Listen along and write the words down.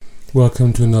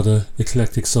Welcome to another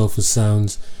eclectic soulful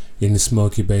sounds in the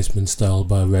smoky basement style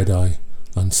by Red Eye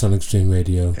on Sonic Stream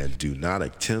Radio. And do not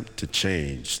attempt to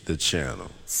change the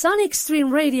channel.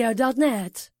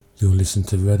 SonicStreamRadio.net. You'll listen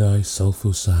to Red Eye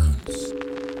Soulful Sounds.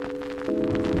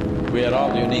 We are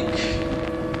all unique,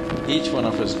 each one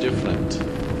of us different,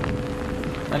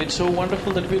 and it's so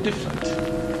wonderful that we're different.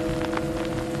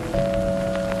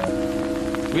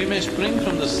 We may spring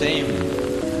from the same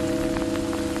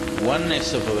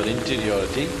oneness of our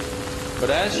interiority, but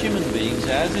as human beings,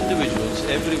 as individuals,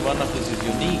 every one of us is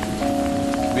unique.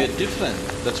 We are different,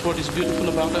 that's what is beautiful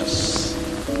about us.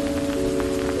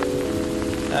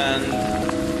 And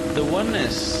the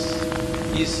oneness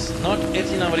is not yet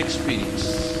in our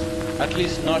experience, at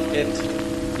least not yet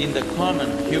in the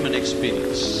common human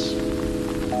experience.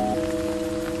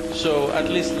 So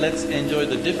at least let's enjoy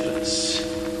the difference.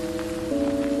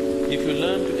 If you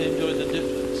learn to enjoy the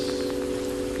difference,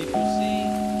 if you see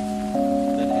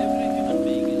that every human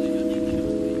being is a unique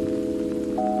human being,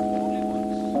 only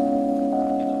once, in the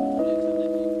whole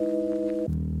eternity.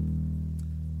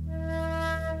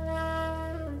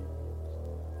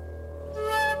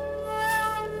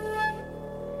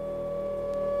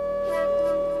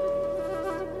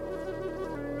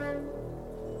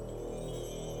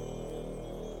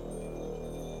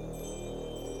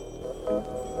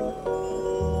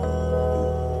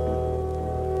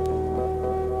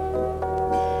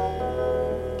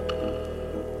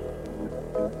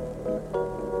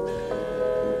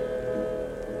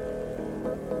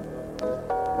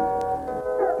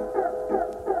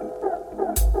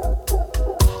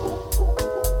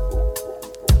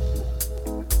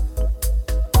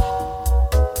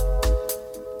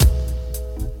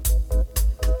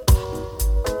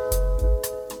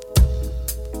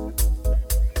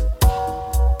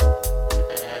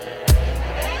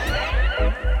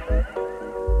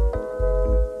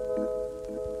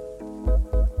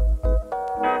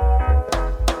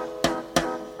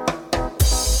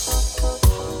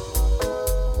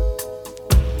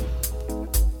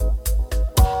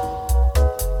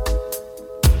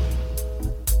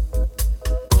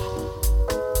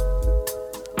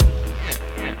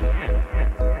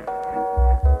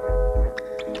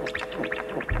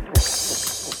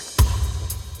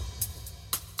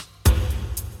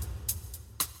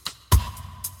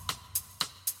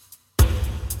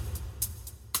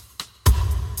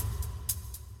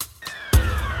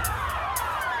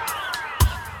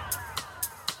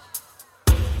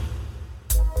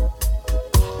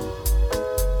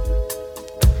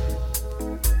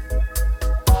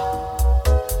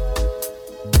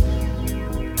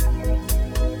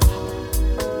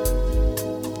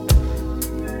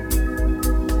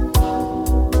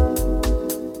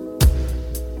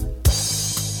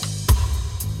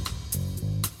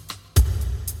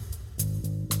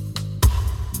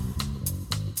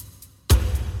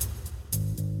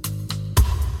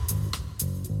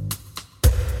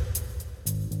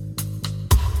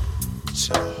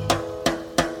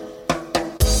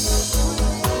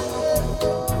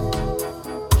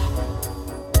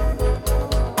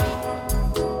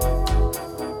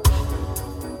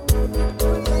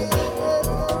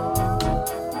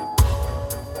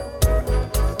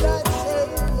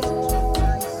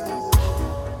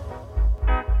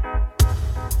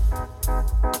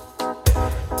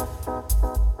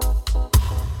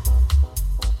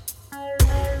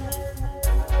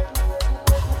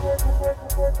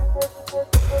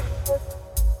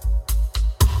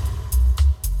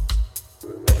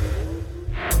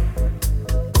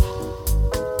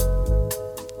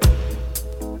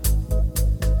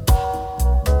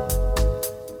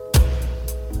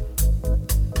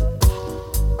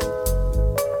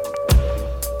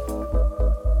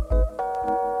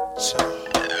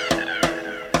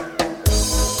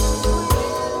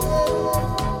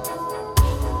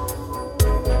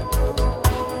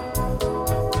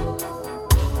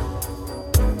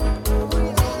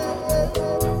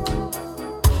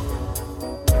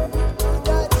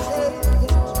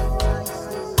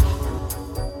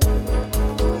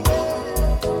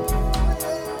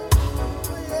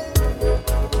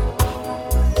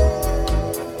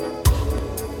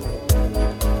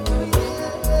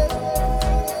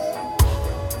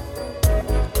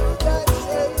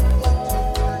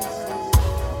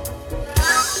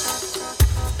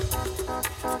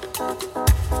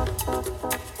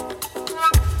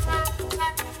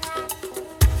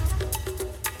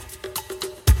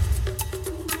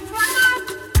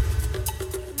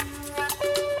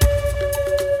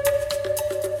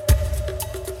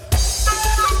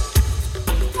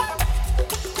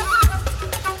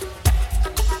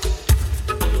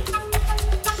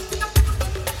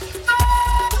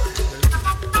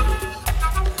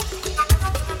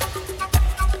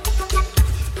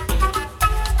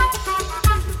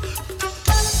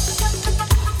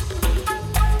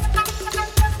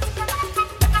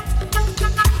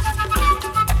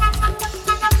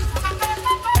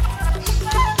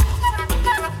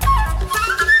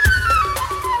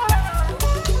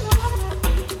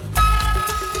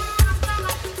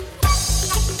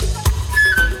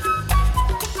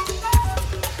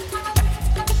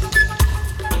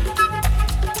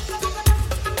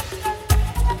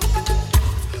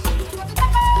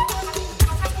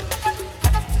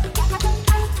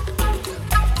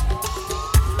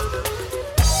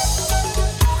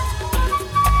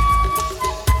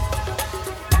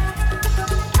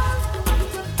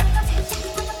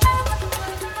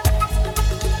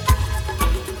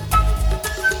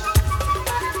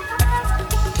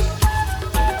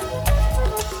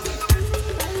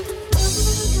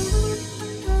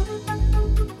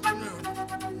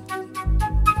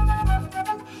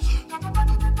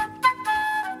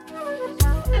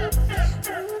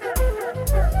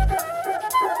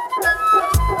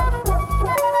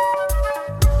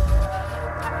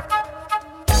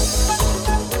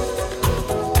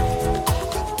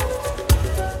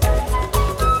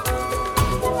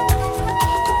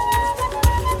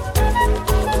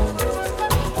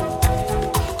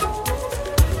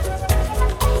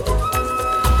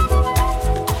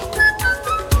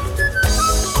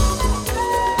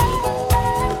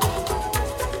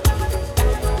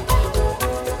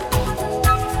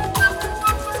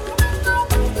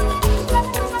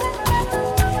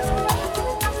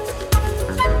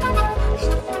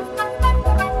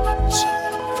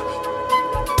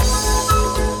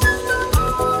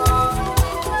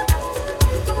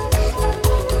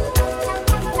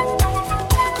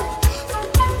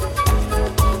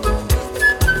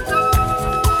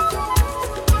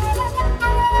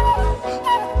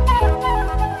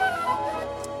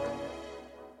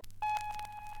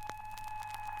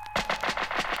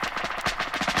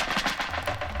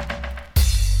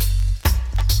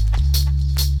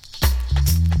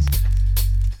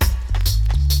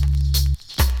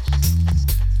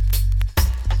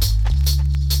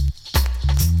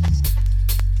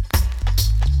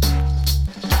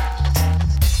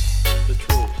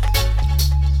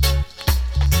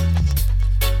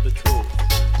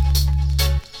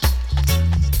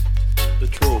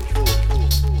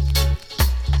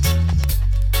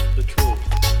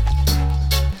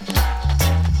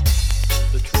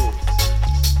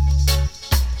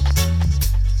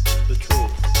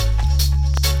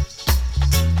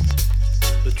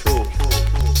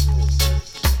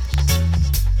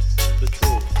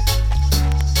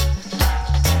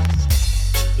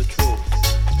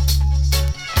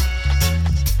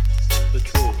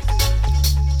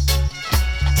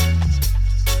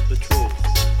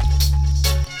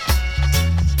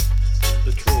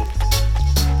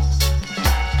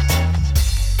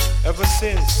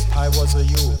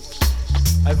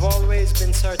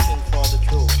 searching for the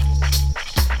truth,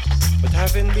 but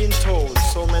having been told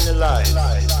so many lies,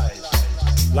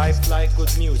 life like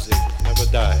good music never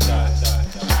dies.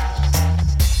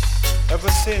 Ever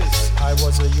since I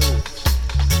was a youth,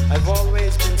 I've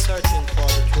always been searching for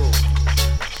the truth,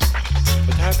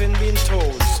 but having been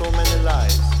told so many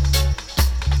lies,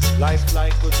 life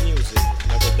like good music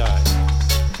never dies.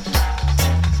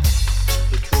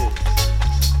 The truth.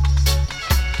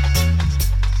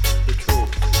 The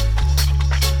truth.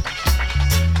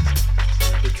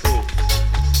 The truth.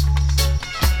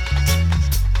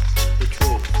 The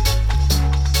truth.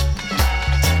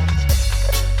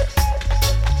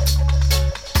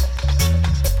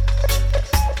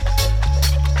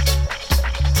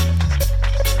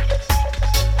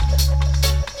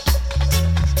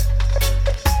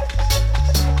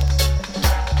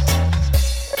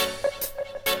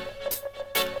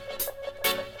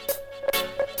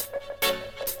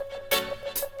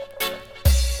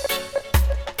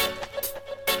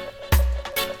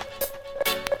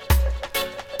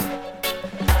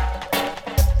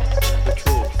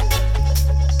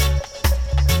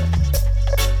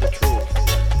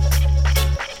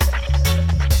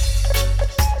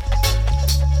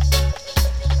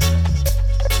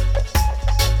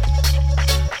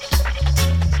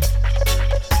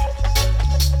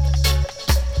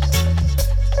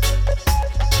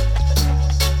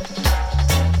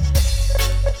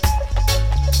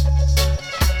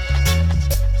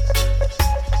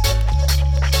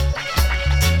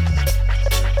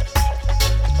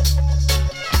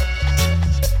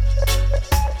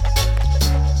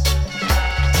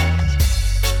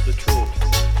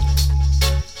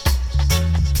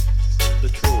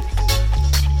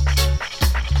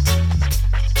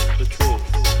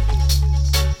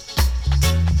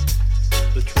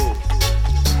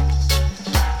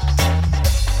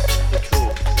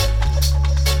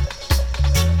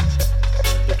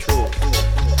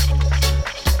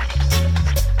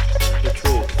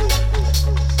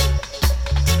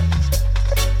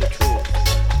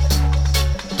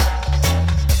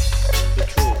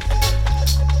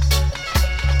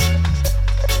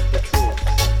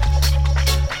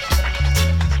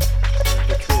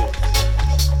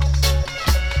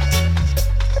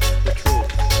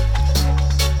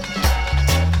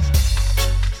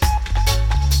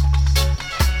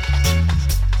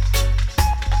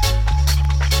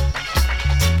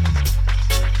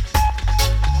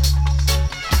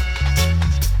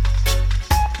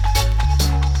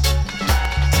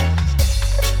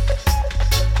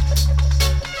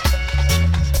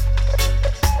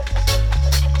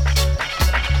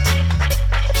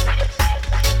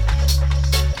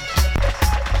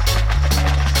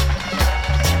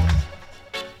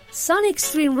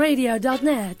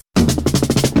 SonicStreamRadio.net.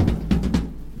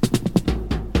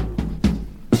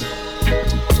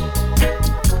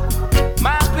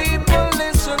 My people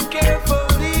listen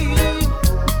carefully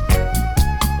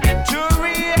to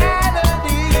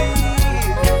reality.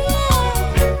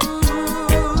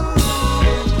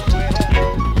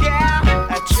 Yeah,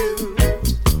 that's true.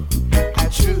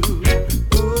 That's true.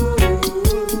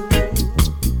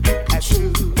 That's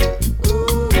true.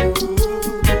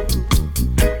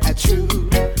 That's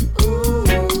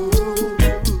true.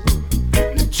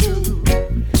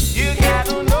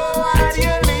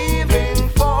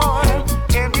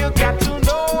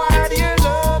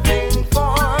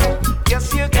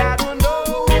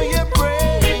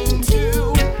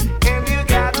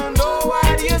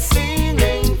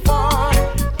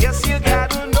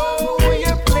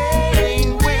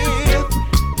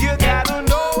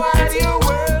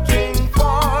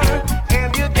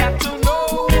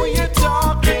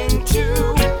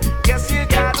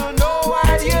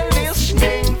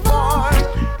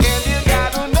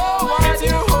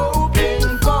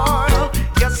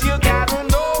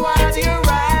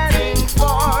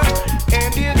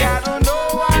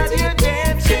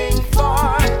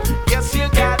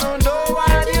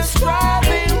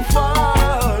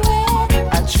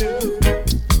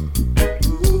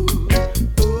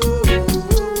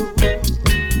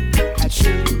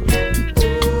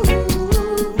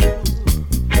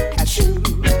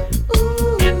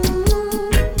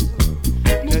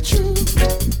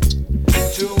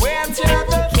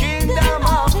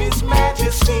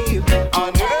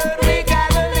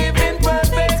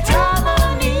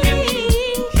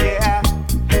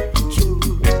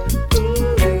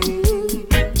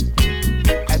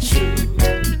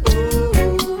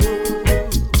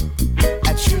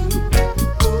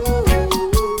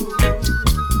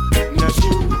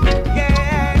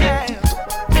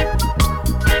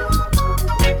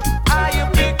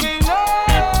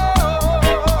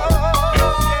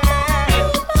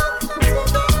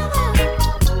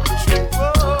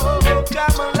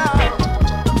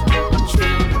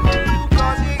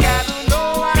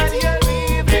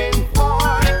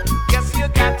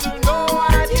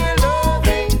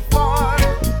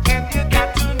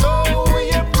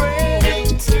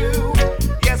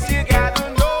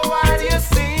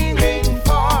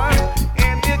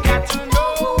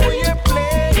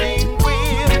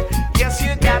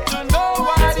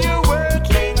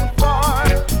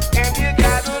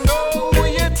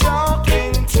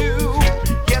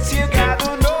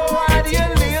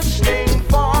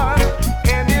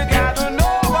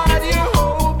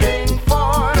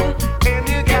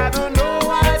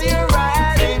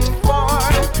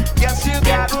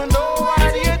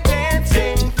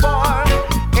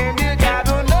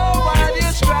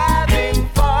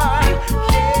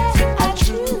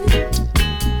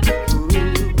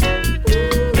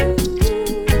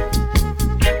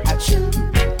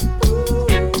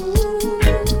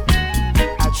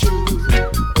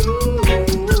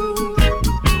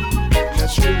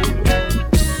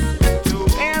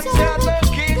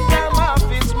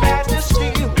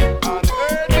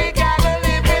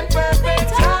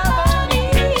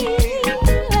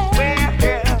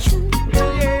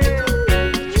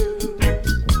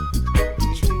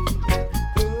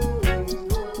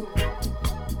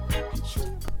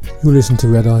 You listen to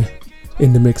Red Eye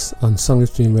in the mix on Sonic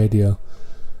Stream Radio,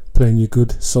 playing you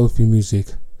good soulful music,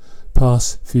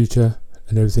 past, future,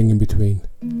 and everything in between.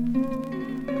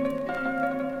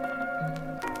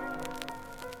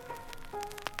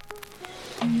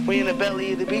 We in the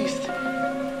belly of the beast.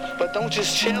 But don't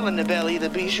just chill in the belly of the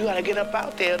beast. You gotta get up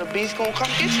out there. The beast gonna come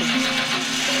get you.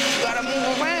 You gotta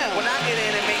move around. When I get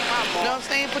in and make my mark, you know what I'm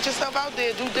saying? Put yourself out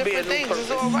there. Do different things. Purpose.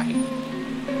 It's all right.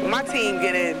 When my team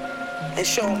get in and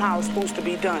show them how it's supposed to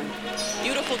be done.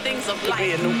 Beautiful things of life.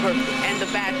 Be a new purpose. And the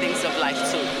bad things of life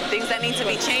too. Things that need to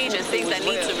be changed and things that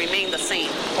need to remain the same.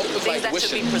 Hope is things like that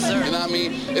wishing. should be preserved. You know what I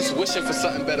mean? It's wishing for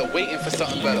something better, waiting for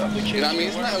something better. You know what I mean?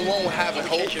 It's nothing wrong with having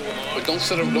hope, but don't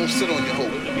sit on your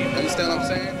hope. You understand what I'm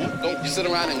saying? Don't sit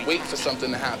around and wait for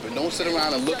something to happen. Don't sit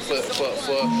around and look for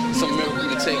some miracle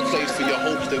to take place for your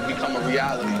hopes to become a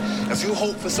reality. If you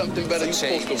hope for something better, you're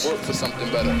supposed to work for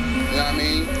something better. You know what I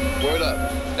mean? Word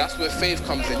up. That's where faith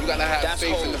comes in. You gotta have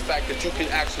faith in the fact that you can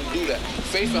actually do that.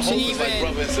 Faith and hope is like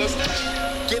brother and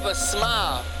sister. Give a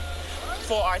smile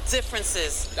for our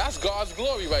differences. That's God's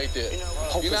glory right there.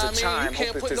 Hope is a chime, You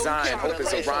can't hope put is no design, chime hope is a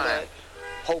place on rhyme. that.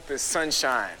 Hope is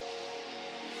sunshine.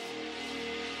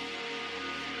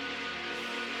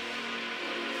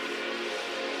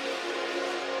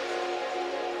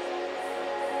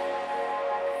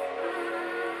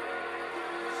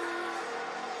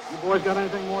 You boys got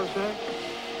anything more to say?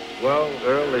 Well,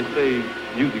 Earl, they say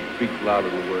music speaks louder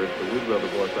than words, so we'd rather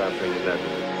voice our opinion that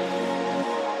way.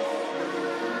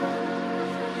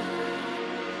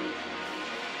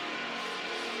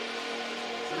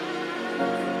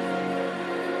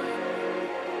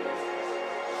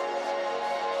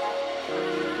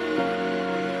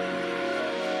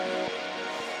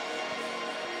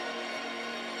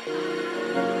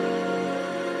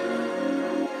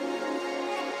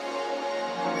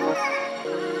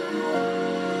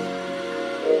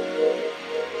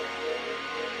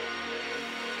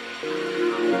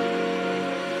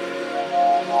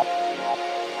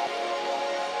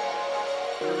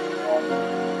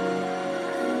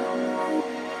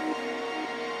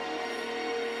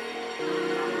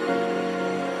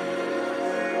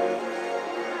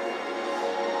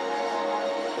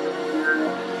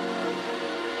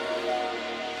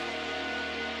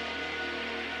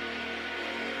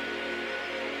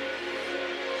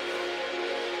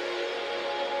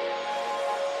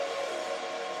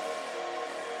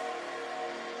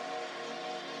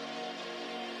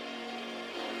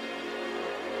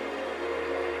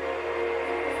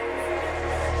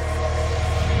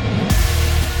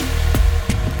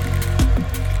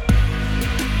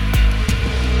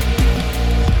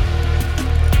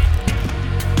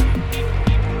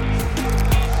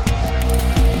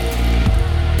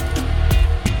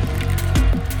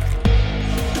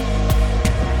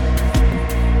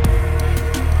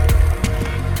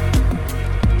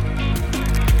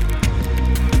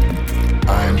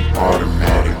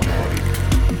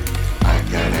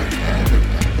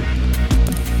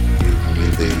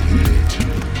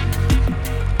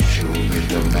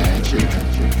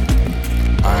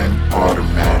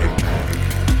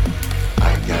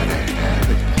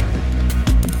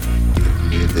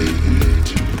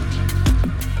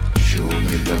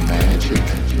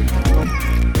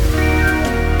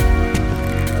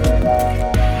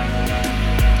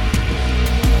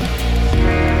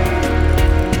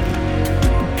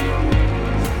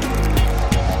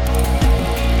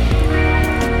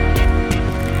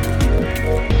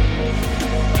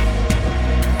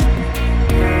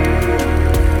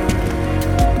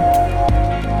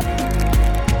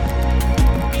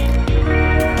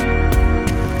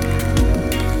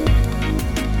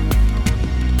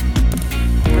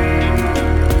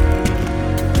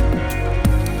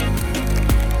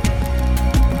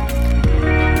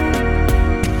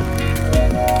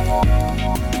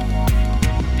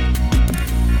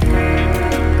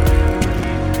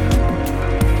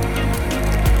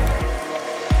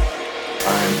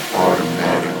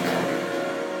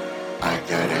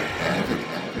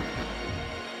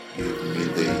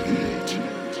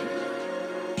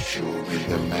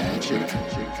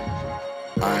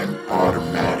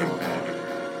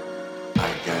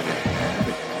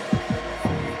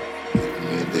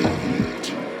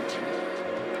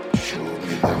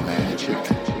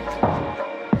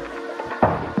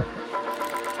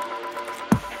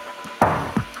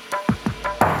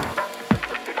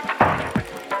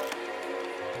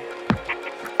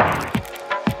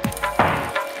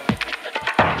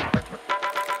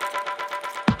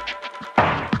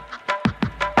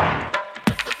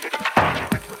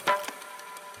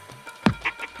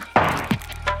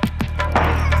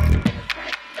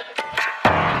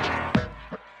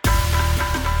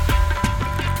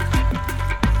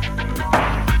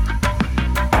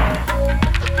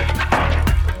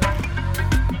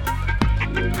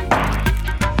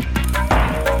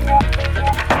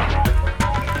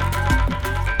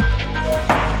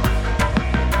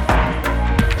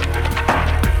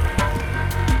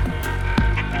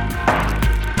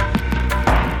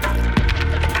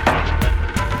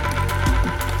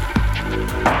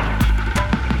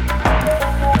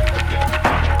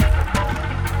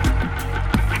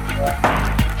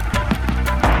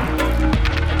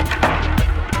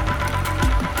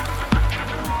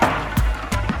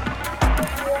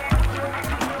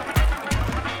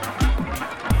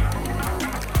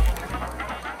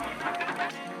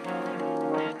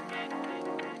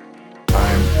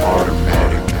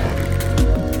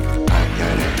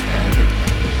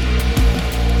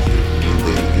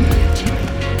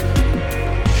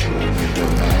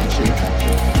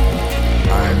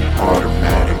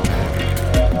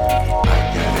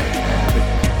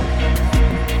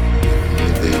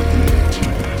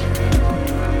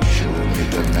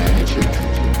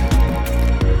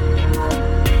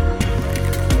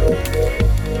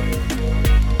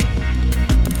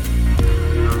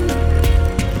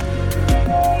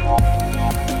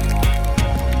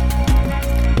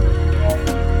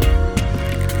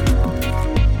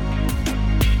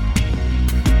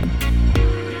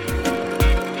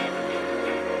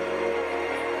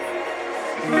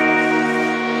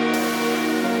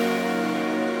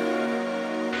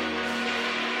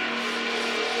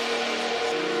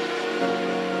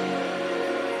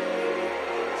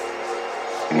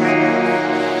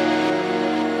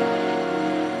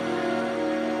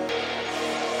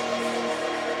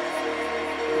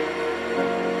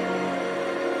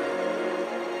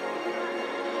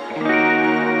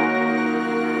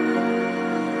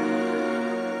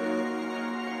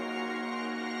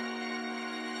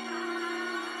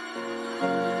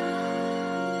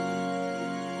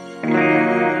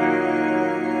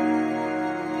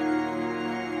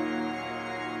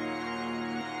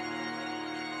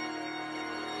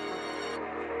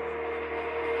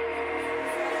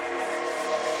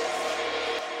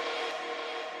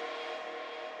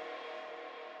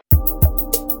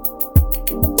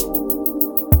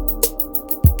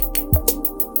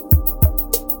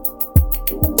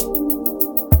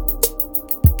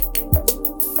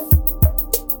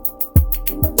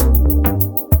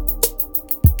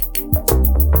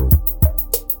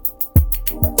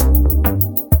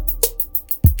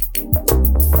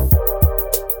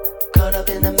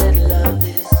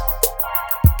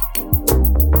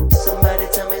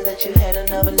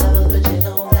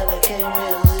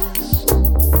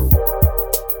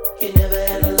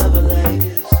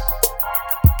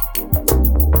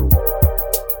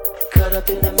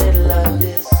 in the middle of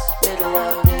this, middle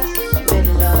of this,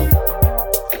 middle of.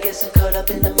 I guess I'm caught up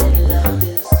in the middle of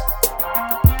this.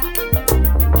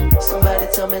 Somebody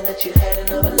told me that you had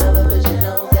another lover, but you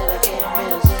know that I can't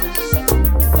resist.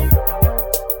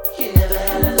 You never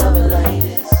had a lover like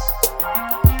this.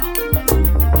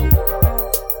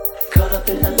 Caught up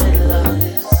in the middle of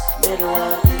this, middle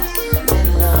of this,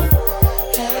 middle of.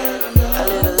 A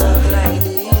little love like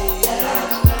this.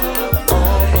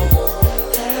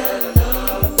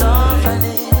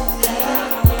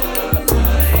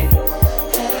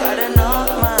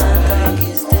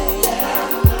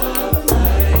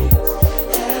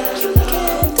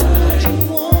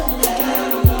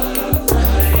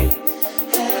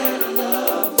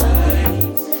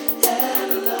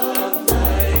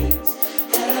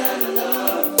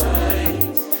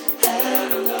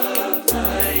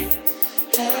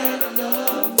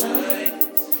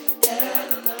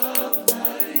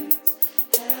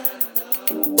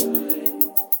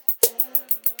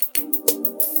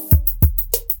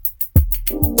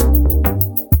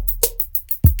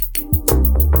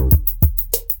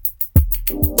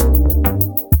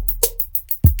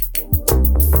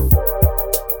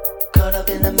 Caught up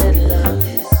in the middle of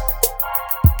this.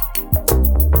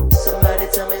 Somebody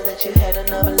tell me that you had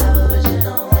another lover, but you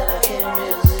know that I can't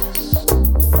resist.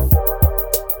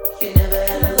 You never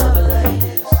had a lover like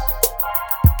this.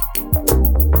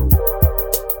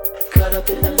 Caught up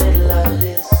in the middle of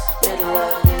this, middle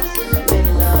of this,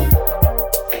 middle of.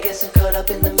 I guess I'm caught up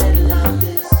in the middle of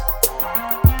this.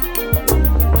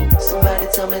 Somebody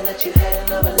tell me that you had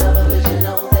another lover, but you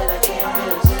know that I can't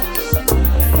resist.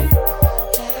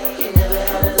 You never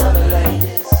had a lover like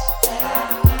this.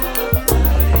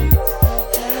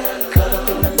 Caught up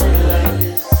in the middle of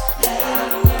this.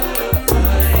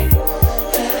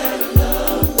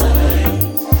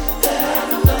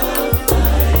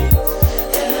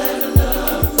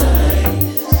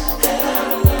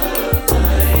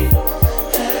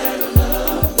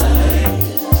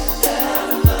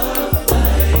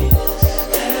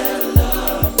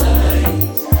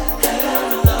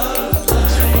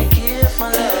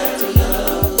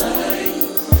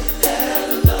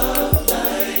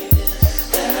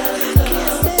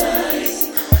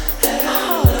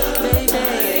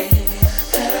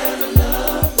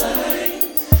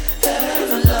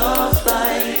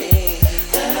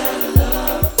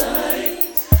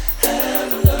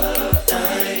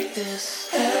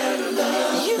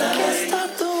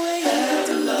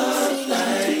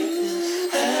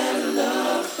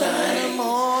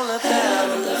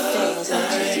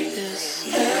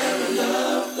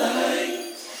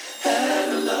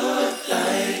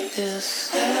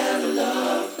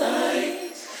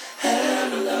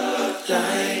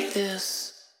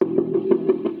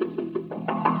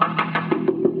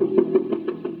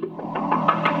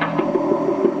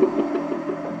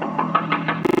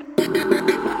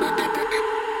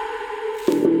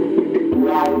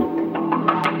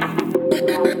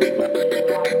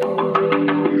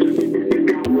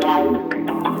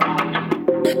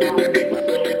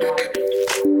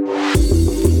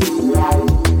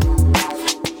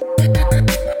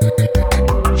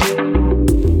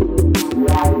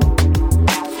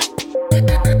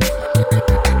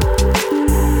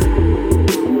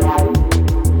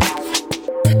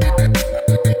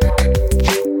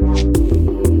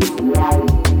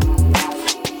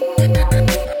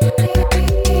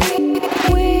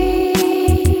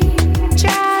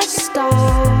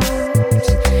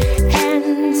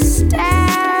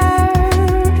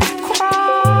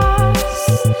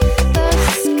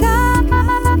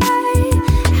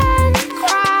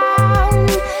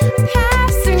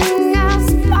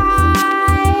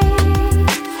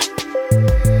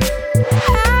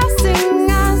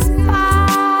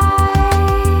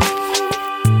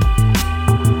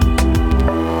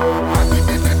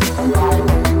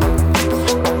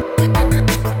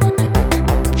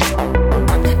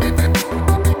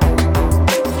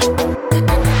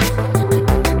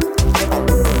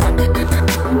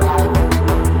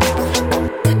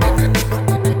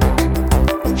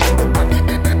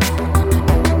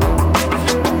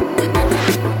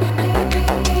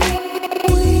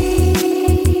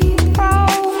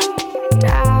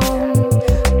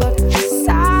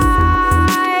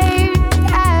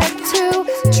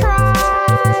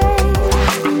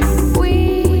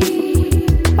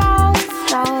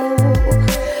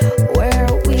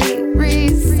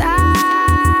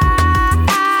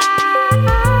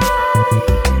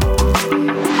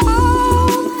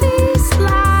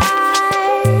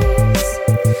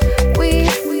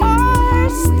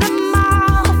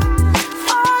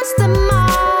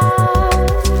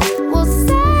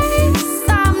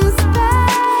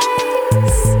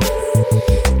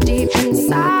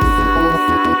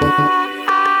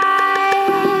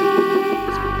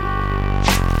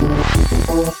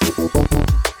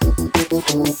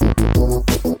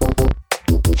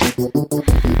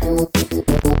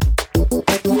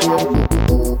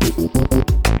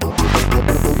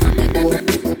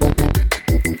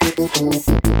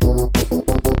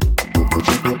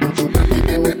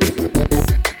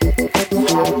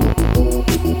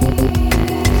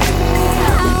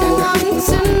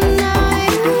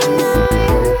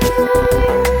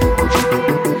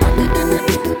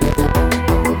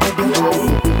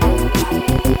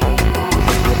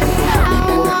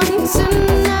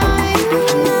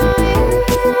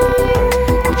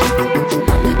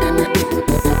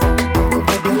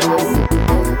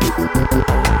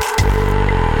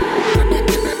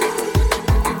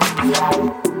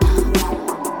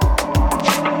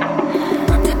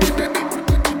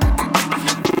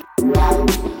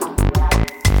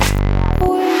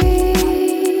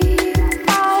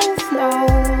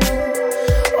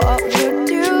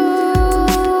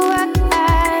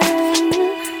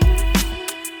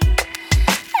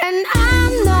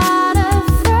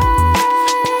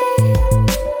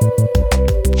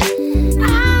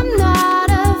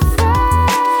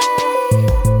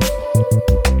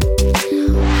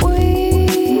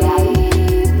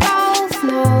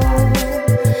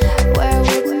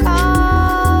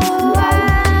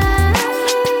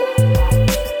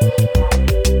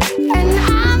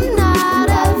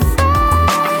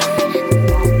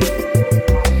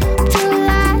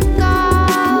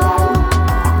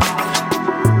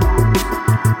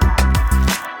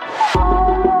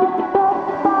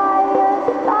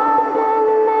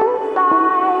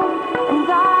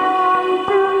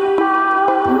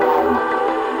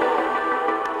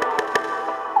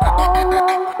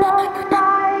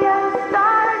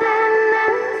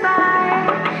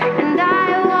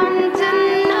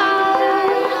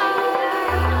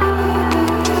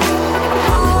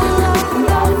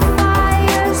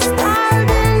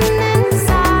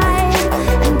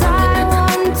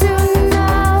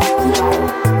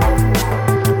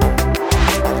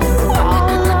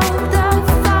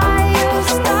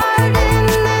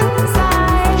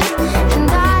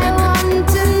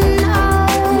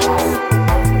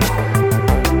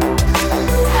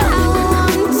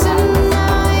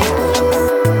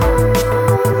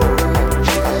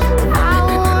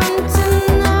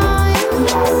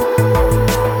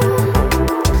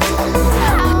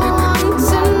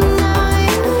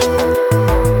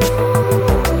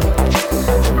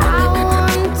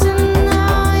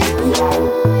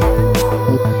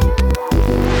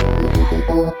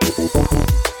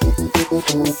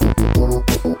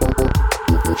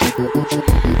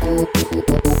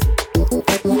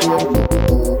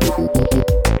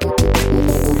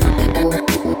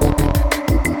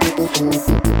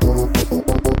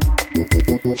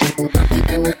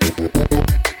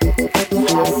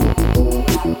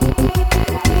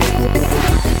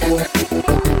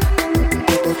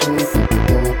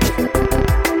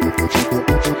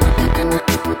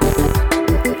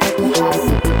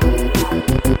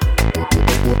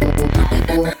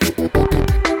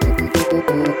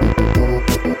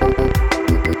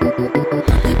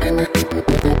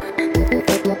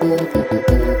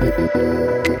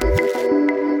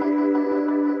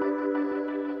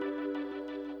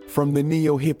 From the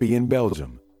neo-hippie in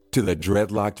Belgium to the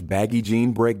dreadlocked baggy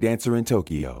jean breakdancer in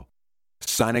Tokyo,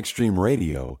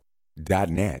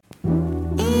 SonicStreamRadio.net.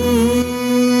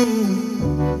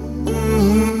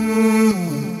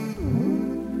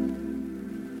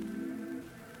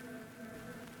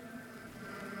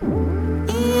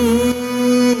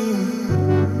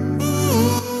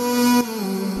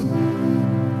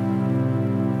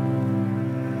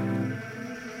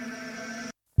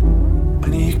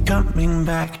 Coming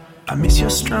back, I miss your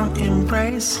strong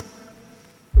embrace.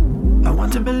 I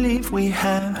want to believe we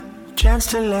have a chance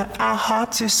to let our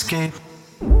hearts escape.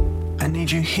 I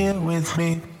need you here with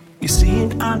me, you see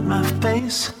it on my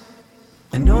face.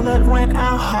 I know that when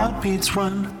our heartbeats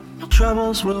run,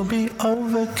 troubles will be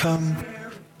overcome.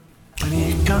 When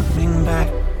you're coming back,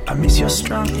 I miss your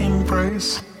strong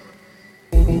embrace.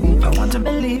 I want to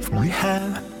believe we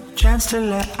have a chance to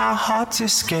let our hearts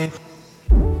escape.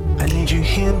 I need you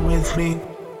here with me,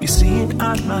 you see it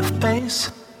on my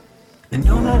face. I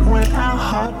know that when our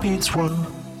heartbeats run,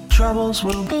 troubles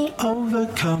will be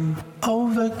overcome,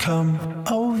 overcome,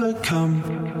 overcome.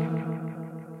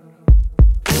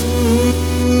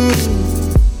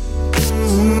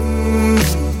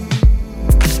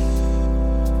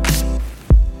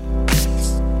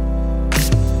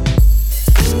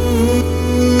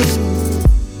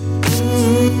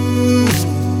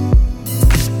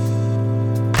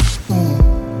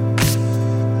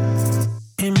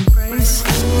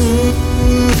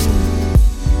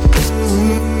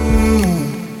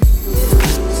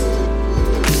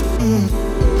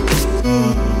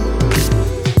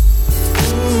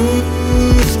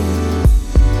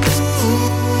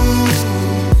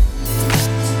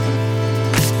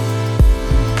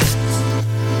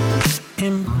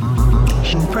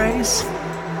 Embrace,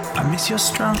 I miss your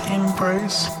strong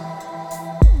embrace.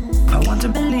 I want to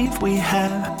believe we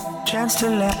have a chance to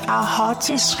let our hearts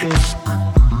escape.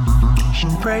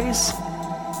 Embrace,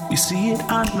 you see it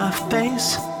on my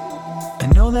face. I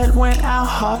know that when our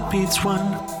heartbeats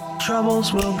run,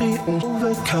 troubles will be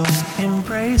overcome.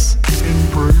 Embrace,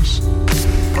 embrace,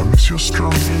 I miss your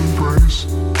strong embrace.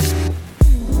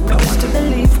 I want to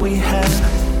believe we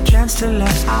have a chance to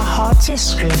let our hearts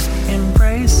escape.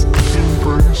 Embrace,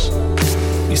 embrace,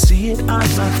 you see it on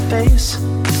my face.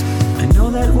 I know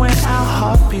that when our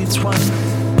heartbeats run,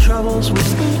 troubles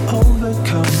will be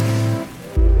overcome.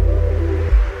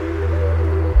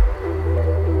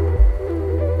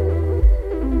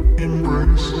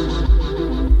 Embrace.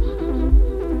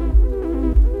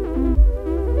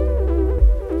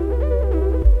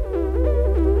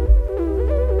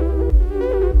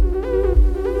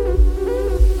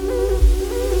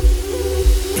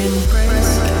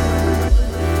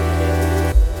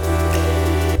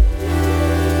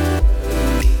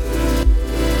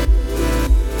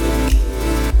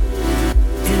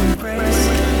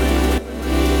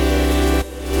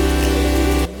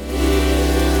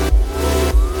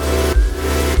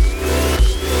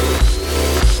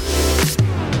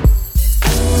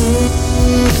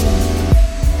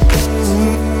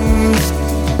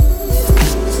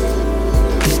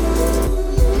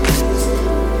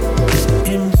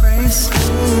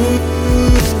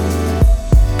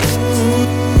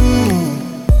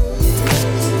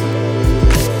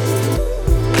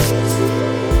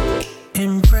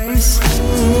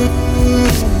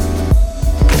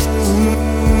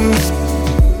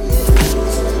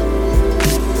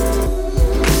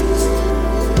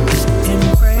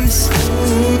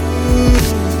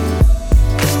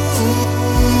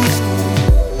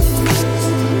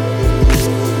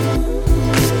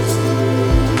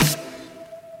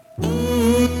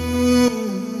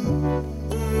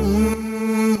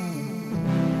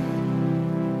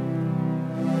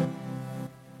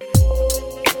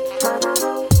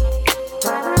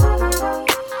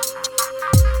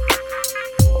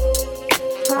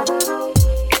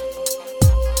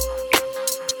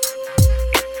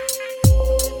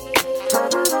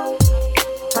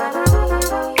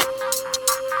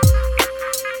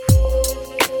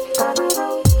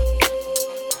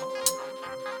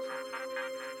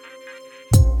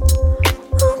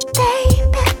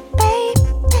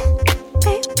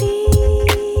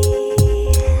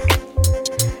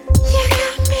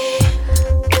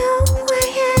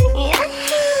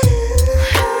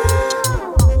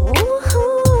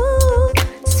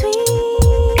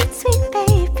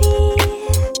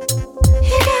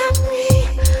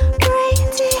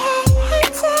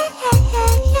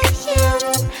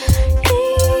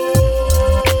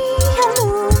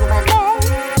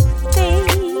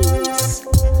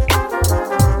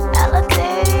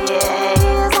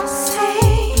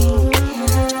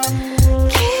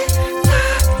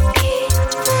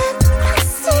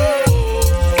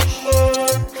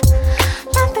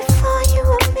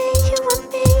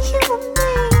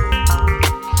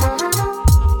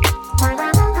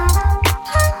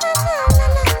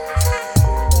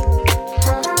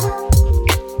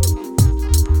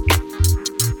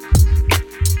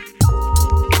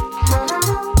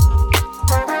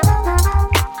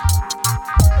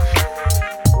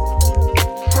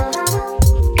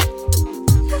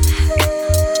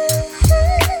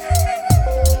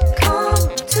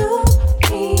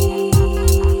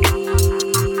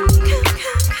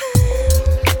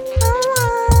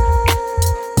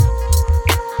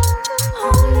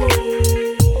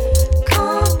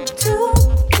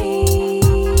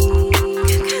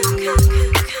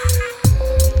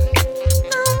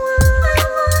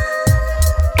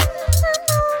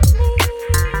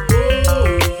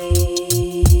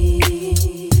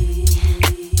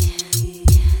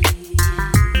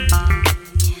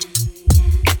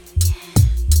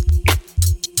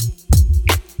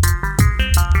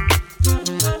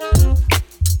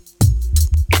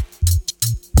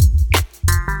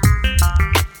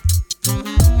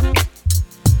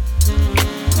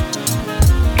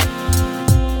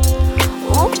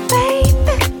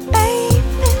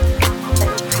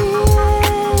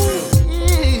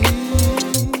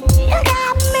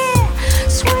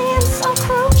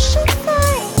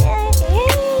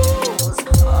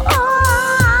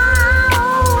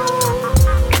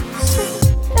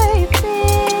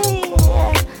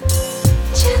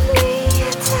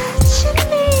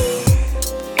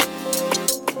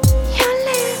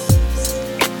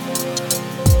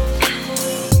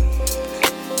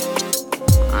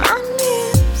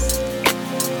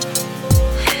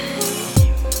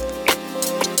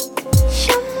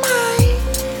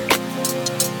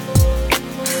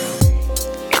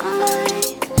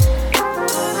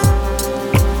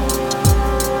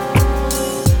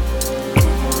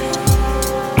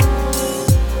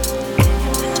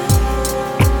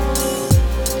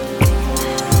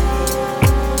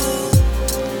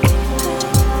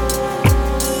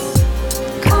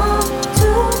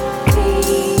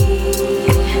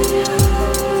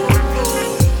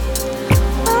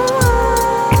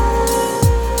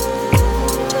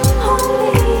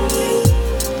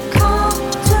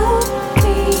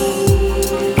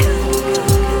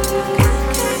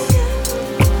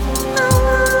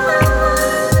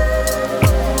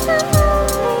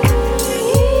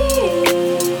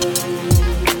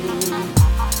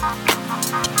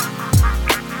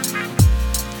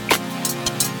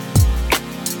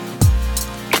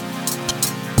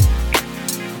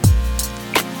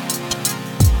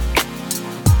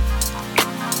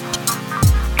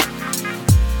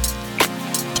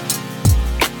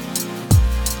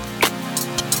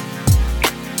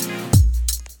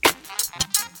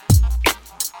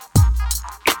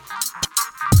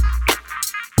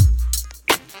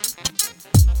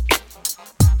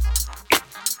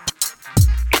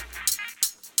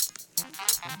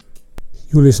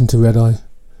 You listen to Red Eye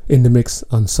in the mix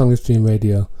on Sonic Stream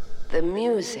Radio. The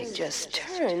music just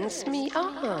turns me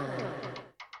on.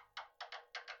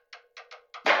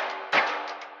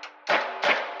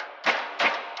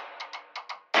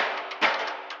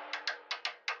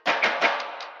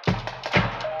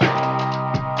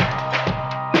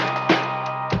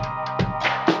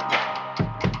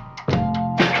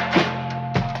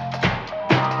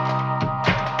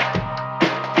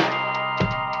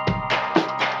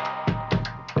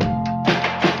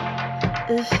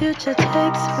 The future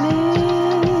takes me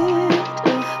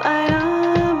to fight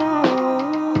our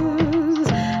bones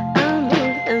and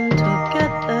move them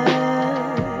together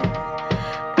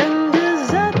and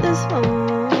desert this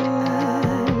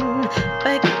one.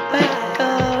 Break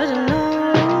originals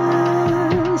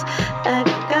that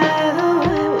guide the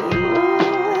way we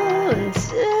move and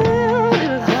still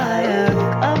require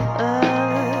cover.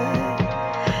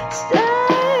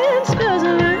 Stand spills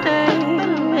in rain.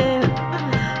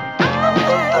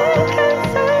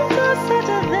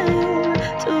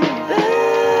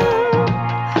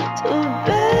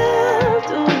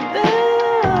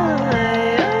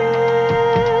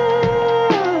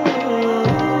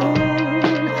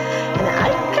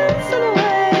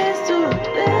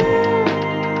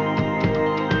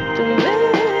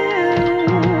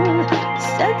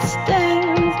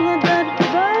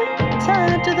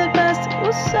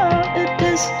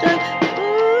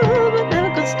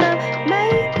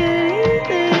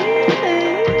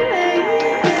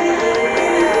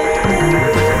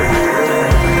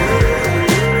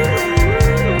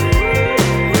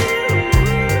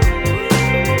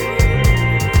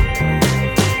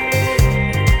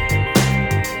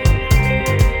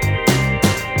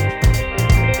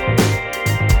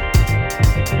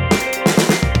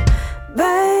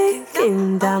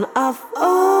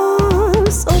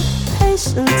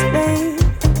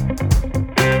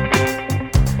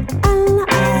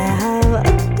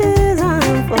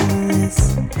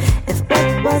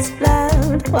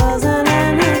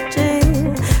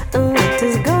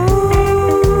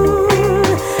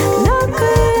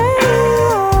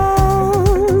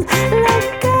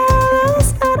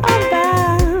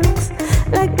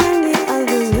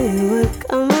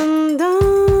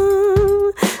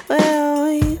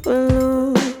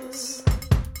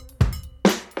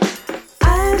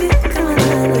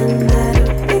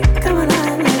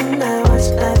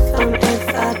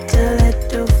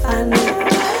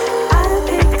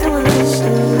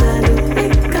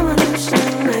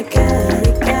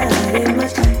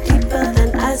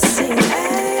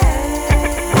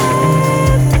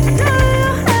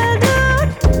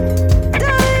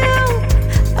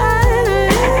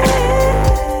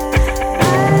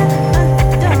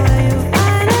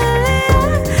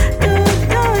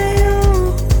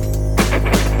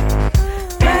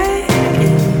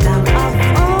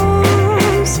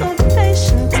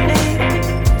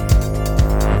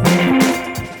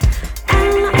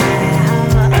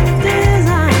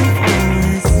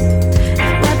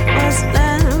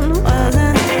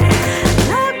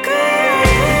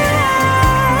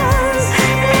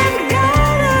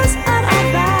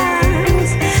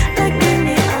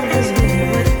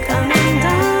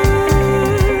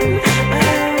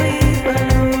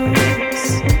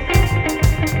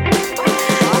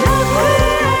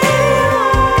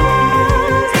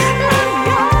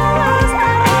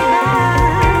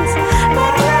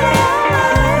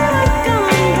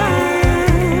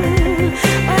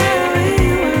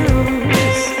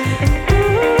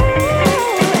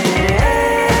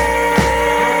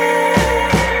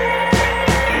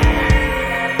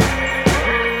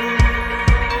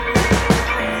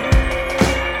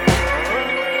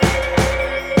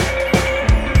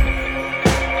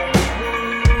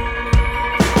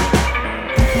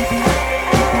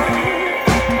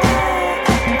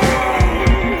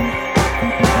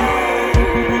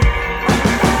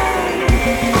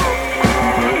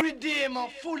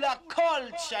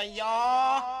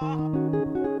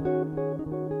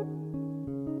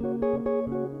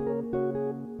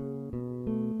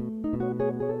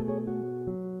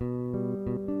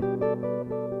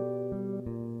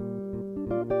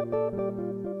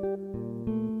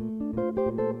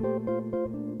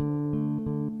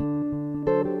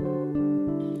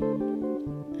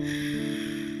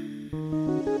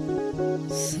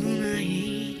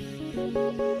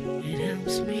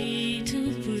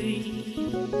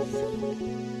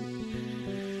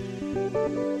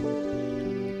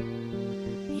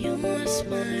 Your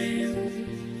smile,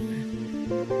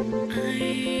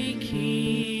 I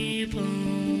keep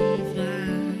on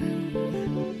flying.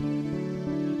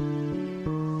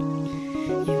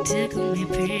 You tickle me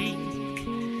pink,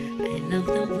 I love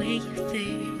the way you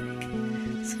think.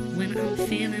 when I'm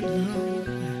feeling low,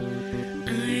 I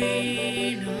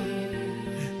know,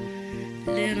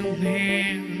 little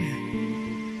man,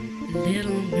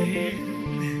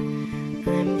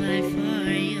 I'm by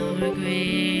far your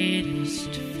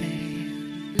greatest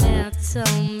fan.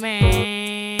 Little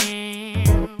man,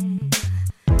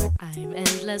 I'm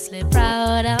endlessly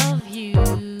proud of you.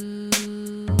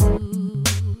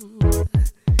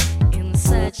 In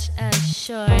such a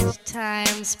short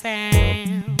time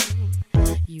span,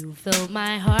 you fill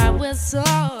my heart with song.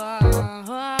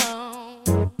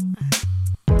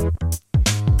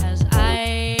 As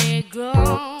I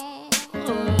grow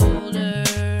older,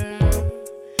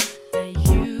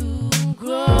 you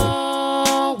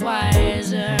grow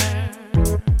wiser,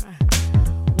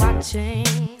 watching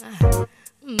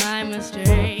my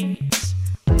mistakes,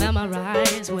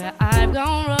 memorize where I've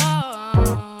gone wrong.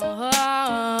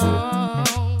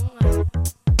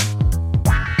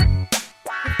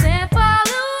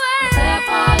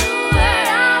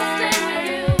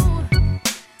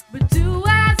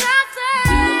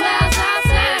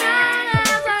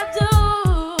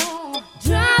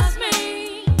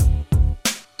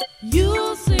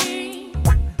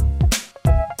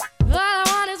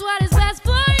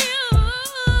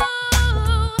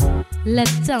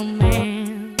 Little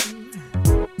man,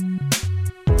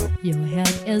 your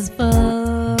head is full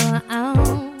of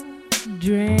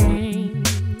dreams.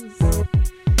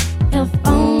 If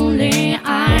only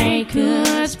I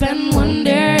could spend one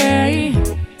day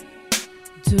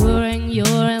during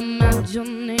your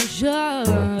imagination.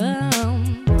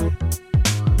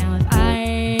 Now if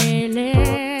I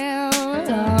live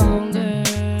longer,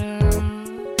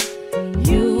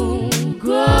 you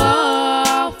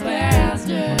grow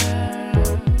faster.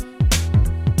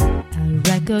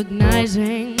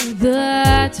 Recognizing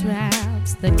the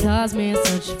traps that cause me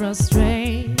such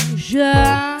frustration.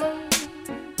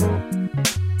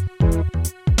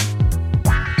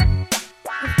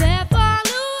 If they fall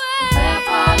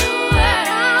away,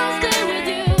 I'll stay with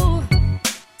you.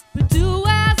 But do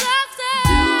as I say,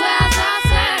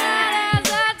 as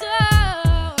I do.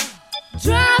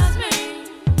 Trust me,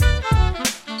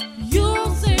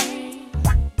 you'll see.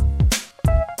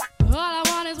 All I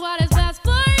want is what is best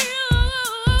for you.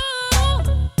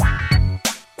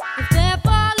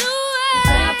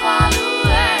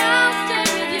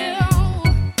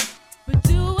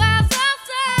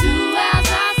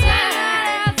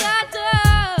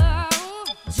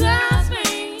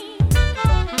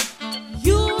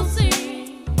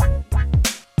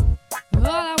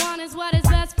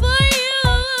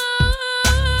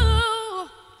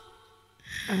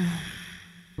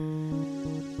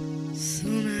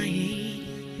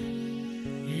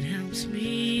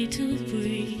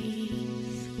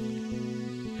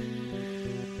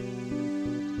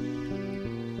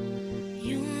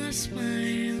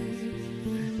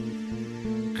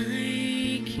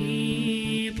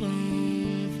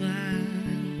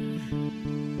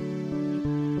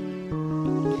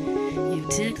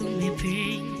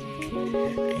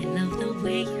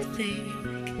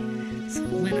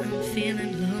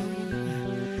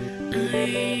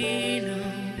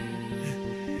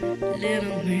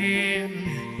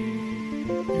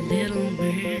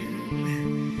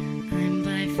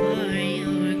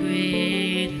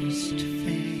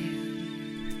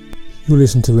 You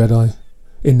listen to Red Eye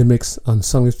in the mix on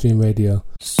Sonic Stream Radio.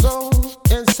 Soul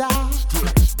inside,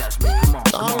 that's me. Come on,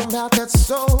 talking about that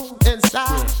soul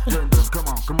inside.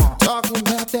 Come on. Talking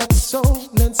about that soul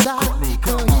inside.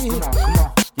 Come on.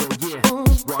 Yeah. 1,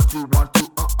 2, 1, 2.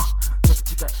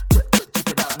 Check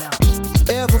it out now.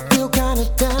 Ever feel kinda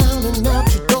down and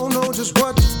out? You don't know just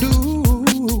what to do.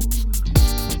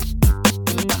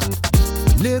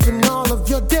 Living all of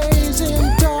your days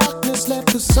in darkness, let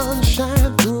the sun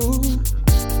shine through.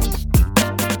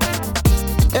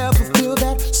 Ever feel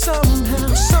that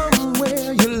somehow,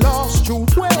 somewhere you lost your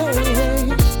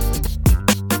way?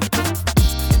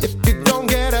 If you don't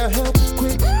get a help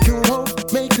quick, you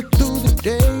won't make it through the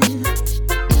day.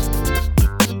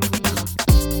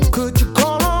 Could you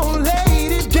call on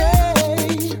Lady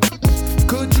Day?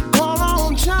 Could you call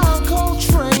on John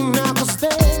Coltrane? Now 'cause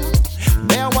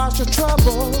they'll wash your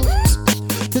troubles,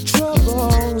 your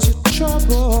troubles, your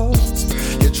troubles,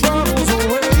 your troubles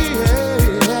away.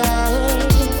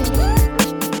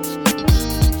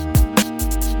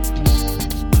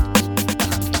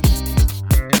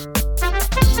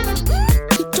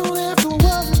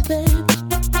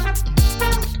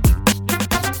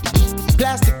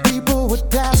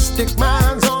 Plastic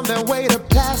minds on their way to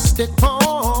plastic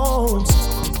homes.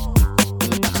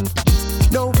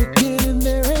 No beginning,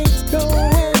 there ain't no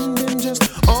ending, just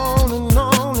on and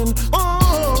on and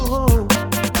on.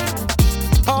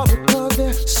 All the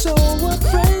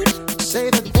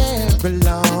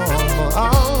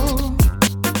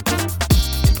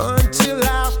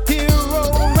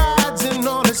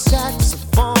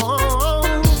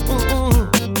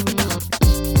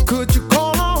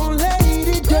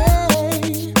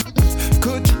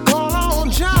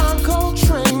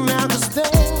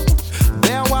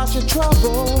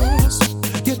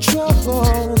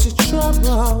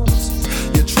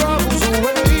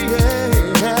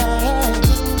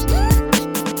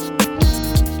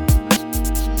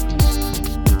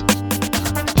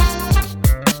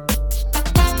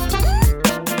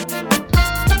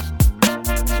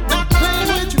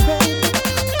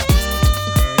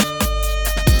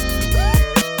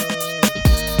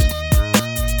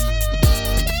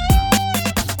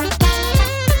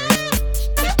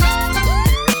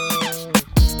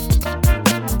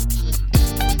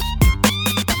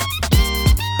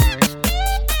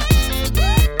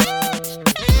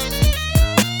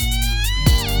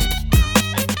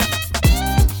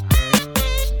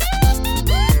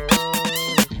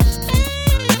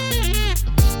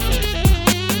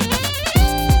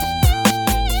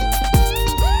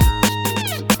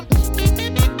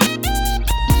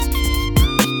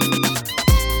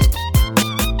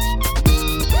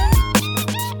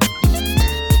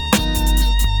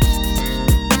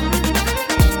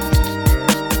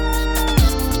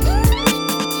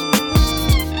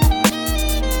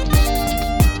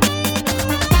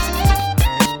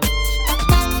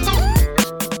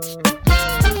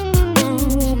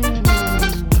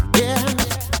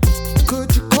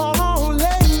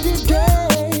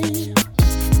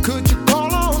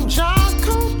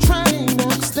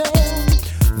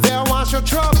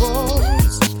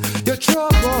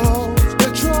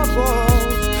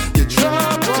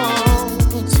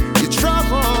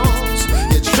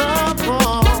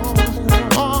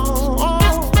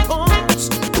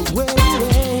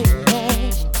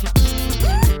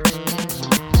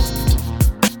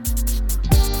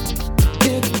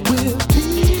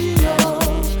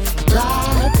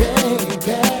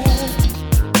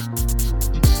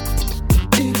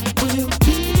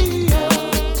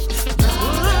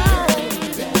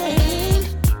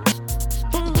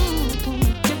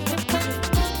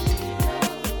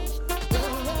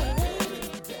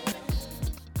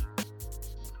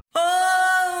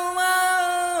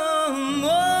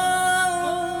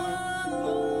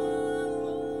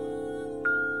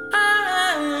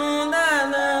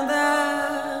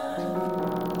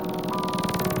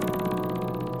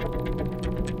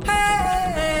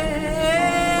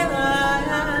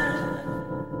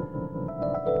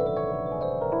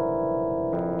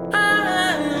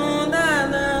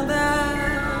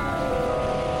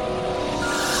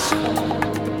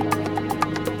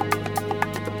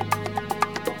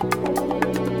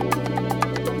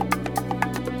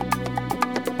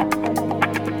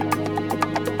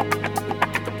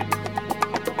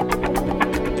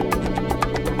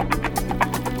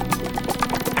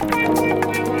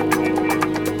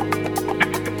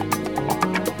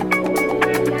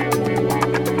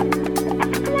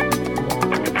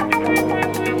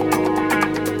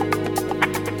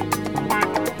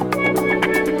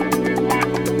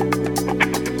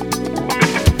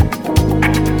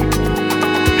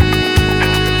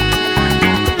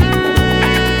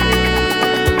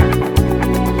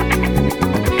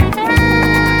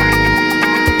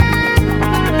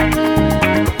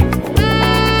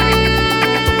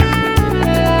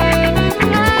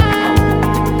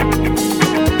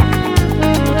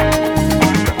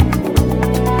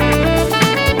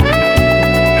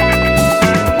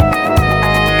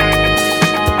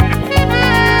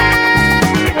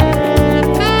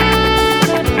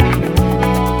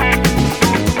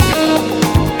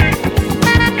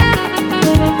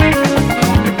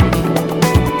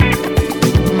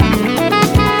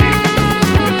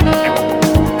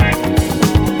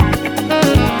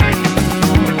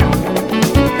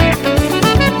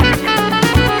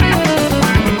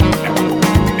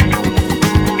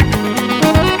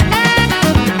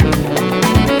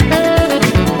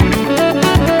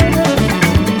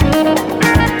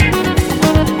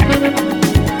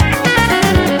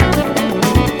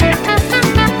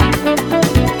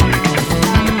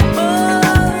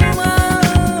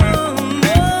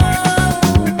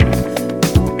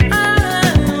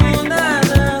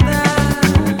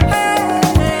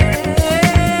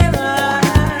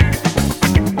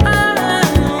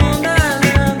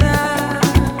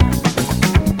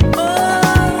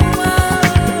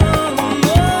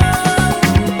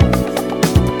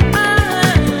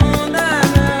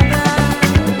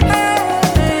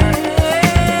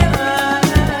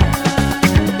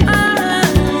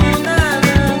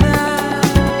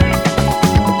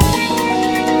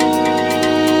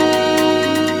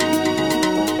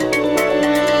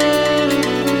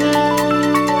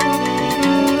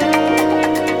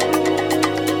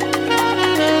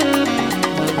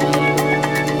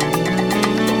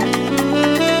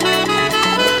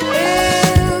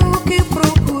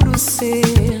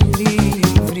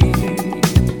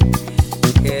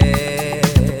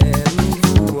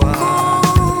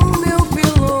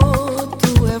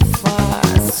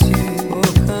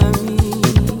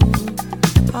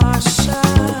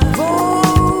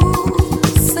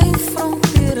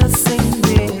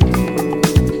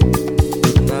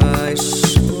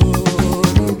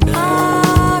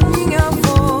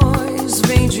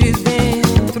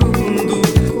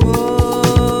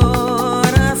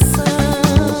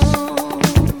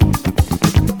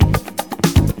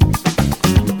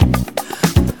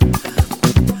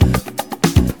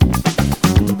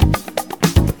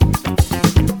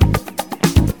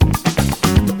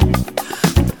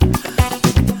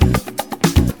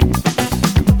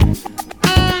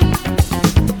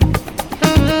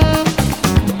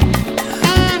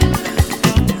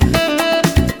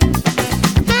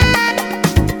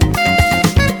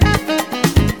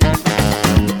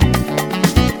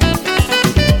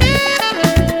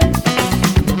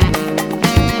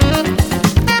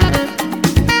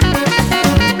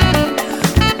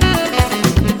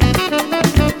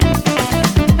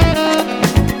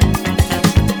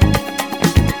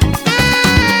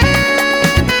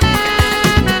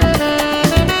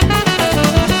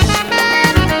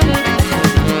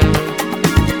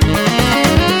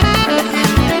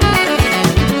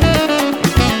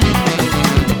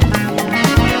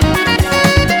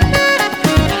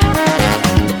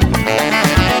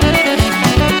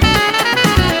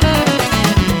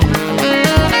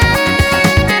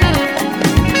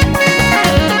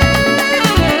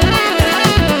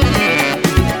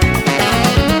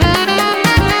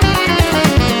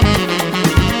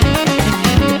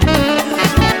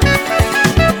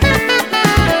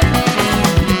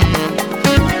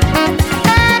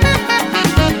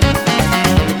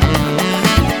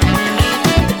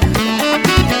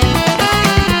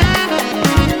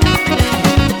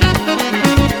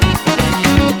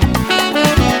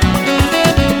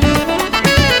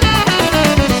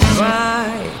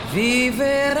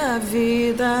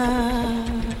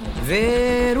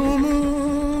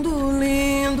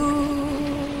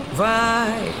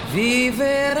Vai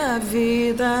viver a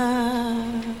vida,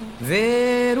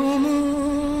 ver o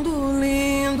mundo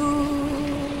lindo.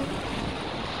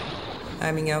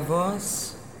 A minha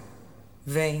voz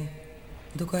vem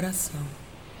do coração,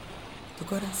 do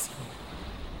coração,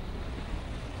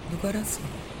 do coração.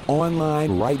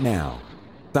 Online right now.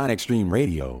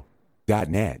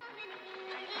 SonicStreamRadio.net.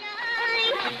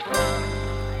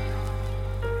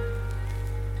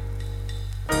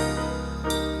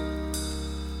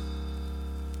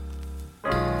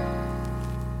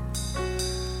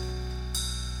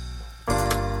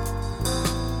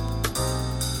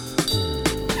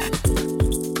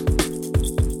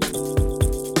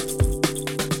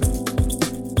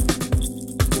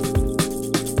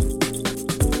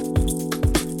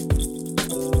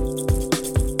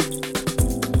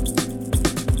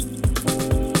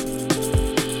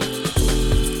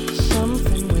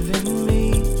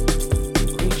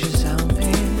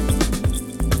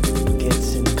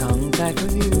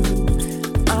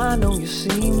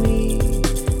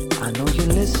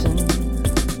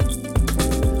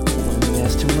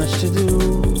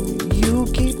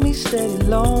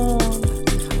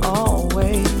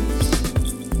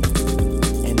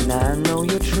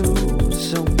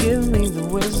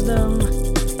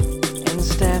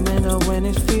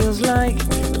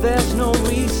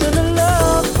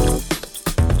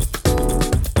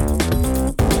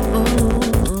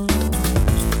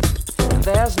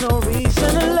 There's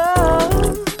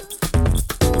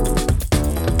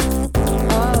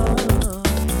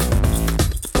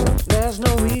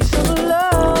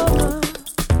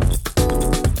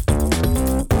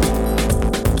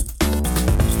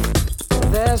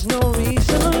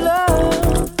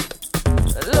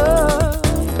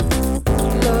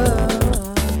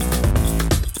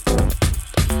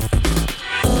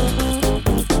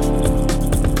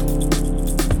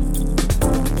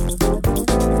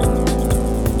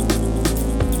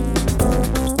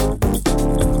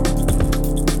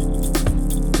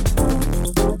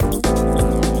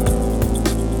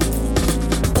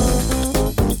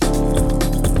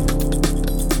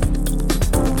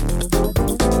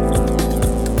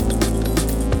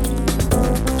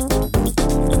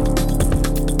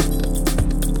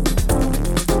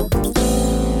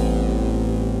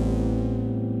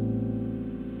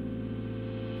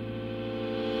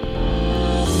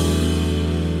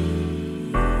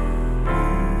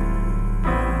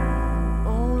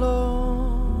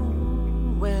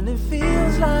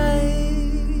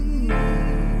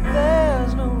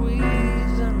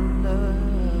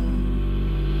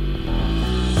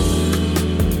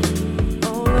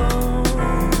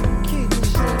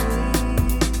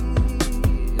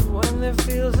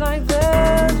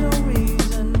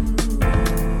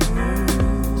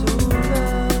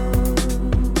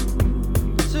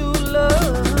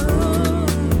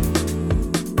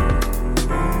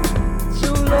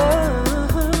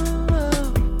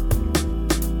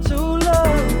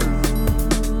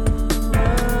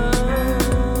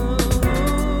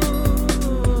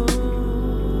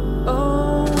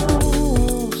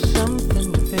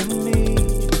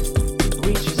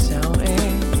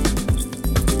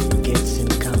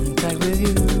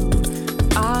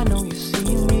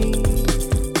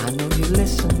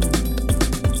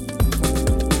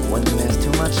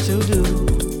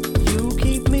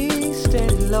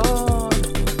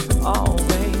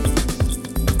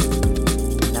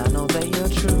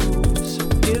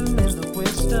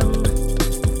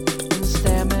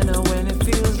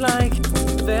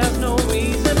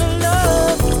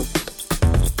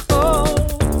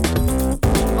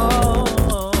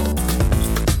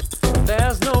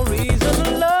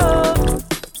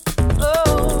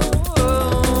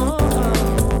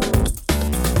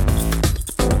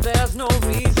no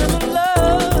reason to love.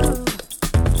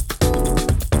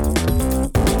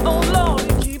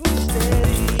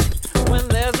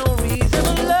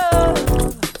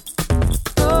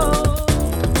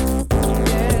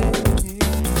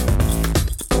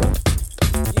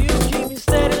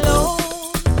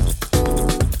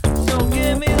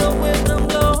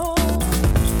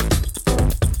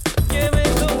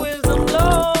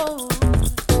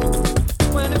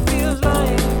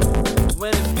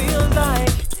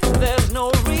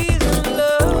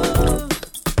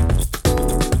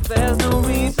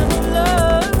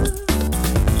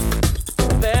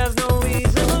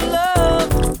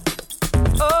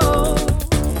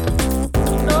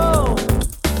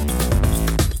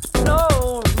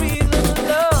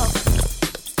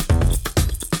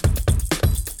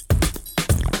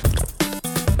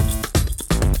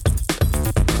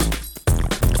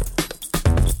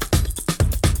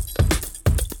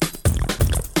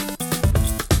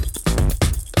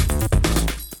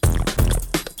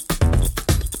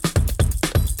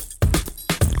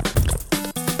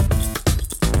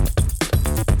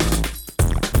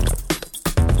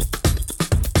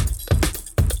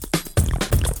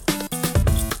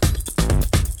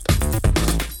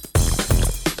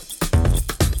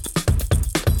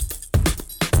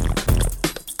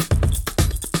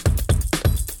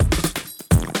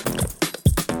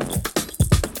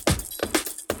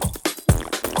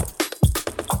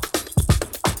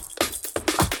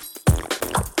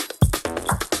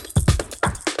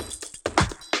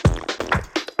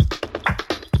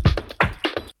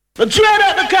 Dread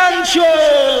up the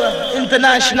control,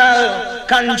 international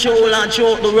control and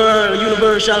throughout the world.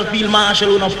 Universal Field Marshal,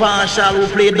 who no partial, who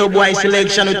play dubwise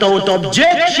selection without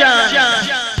objection.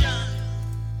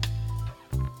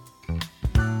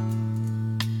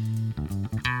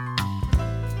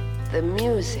 The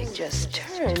music just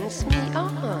turns me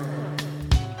on.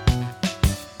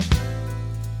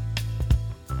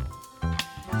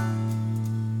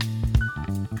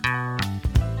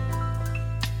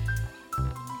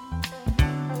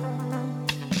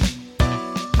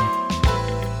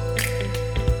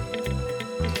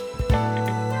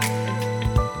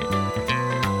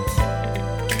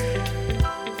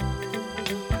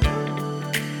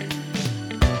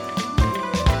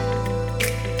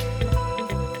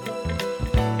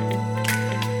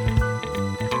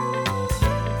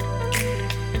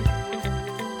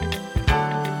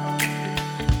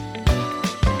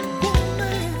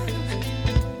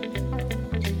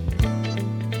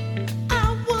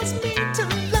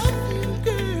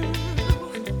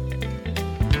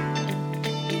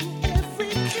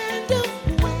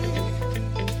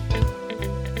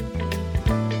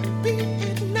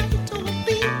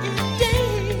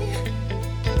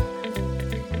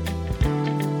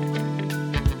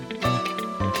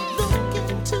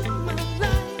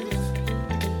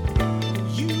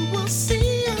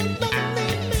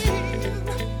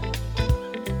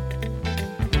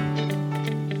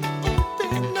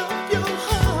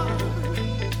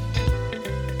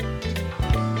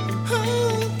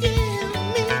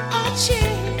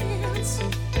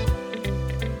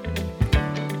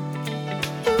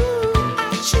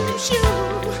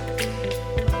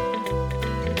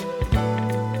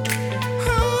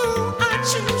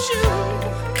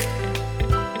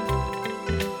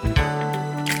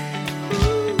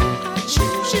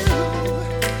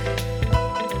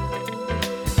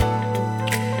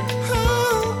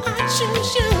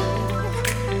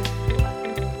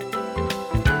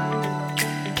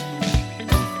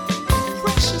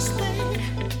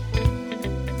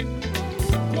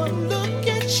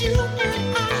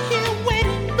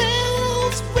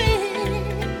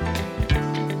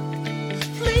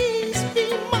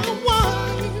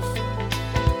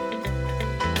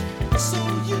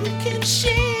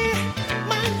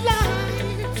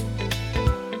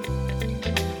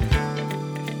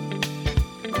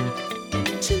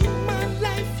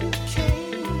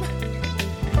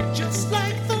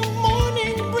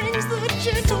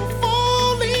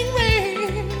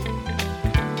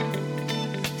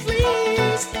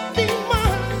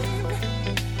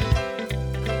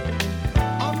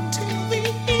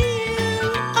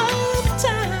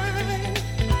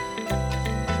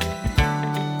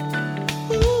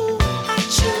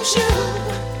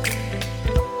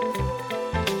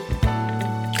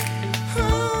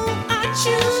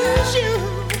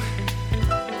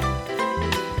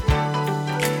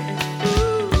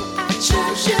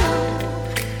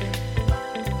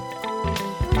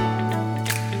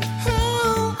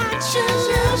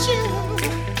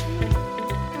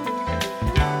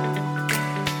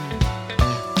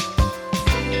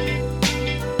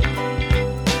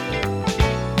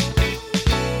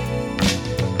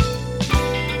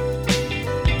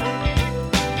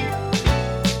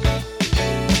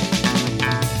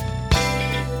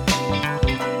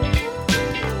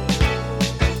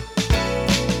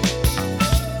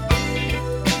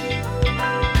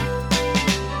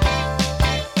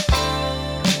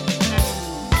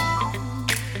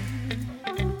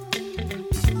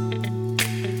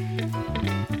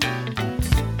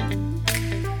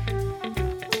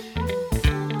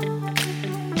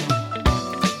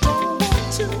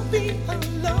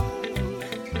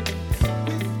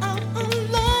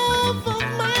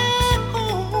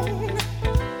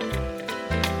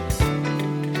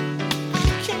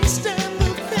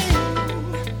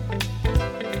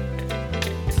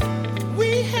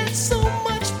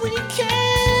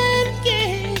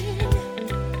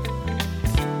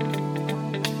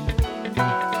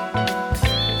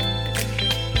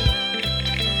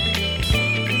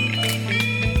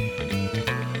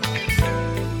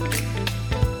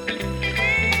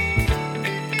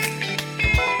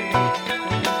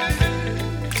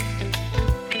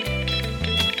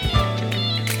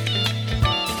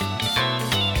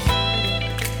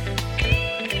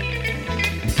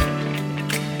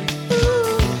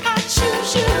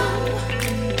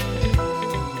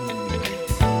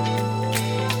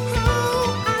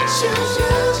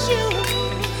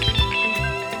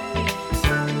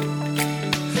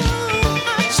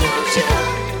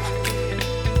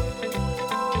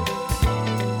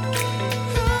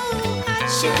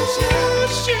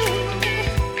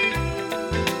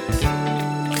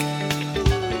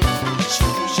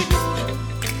 Choose you.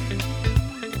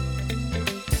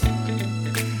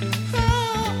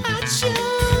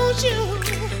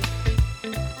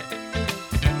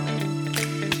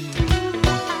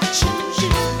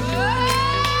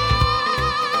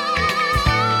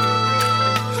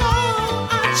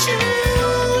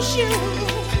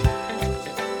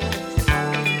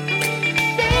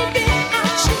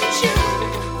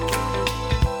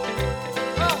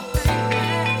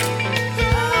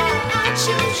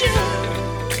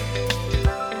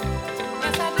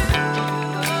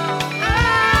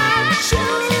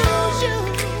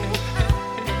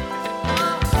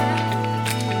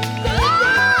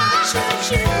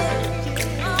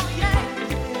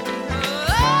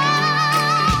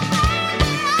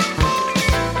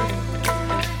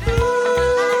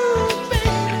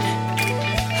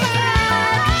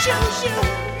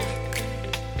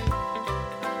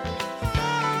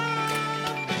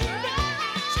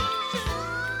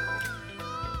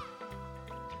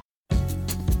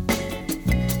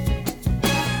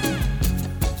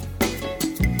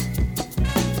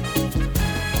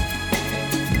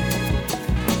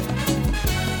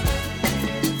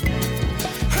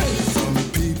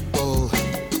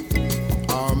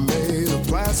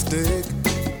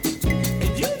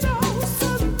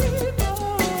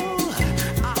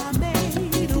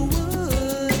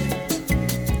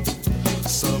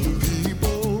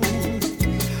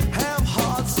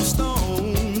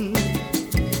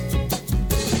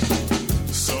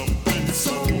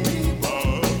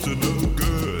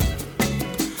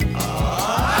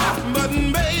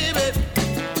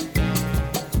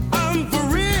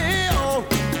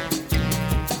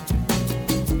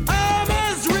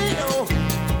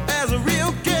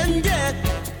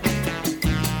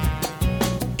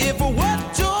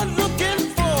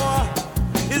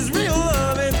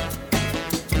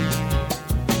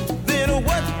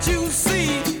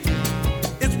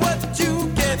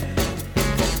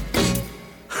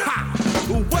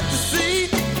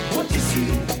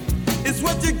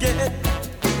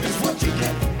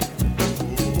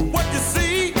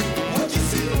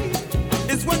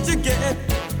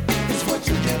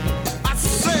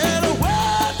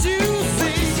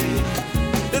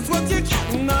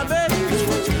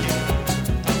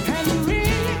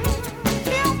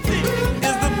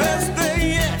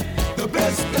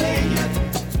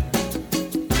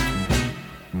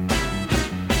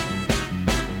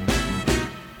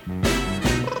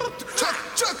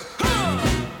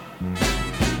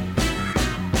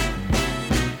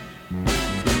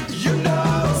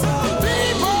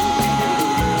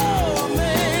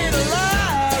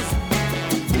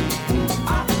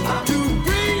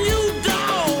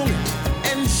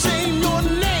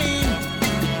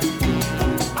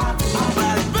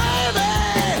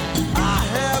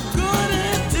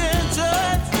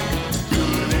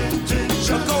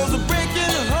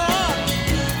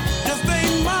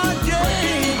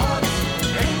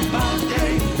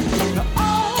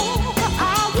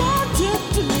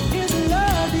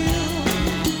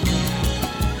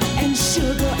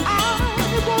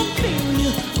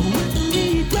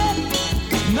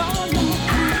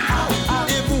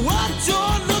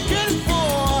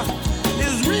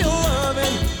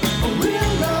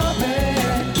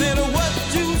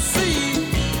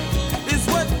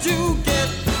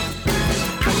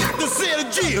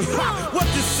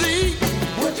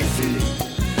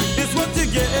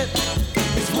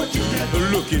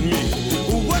 Look at me.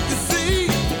 What you see,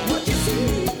 it's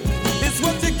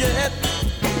what you get.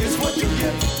 It's what you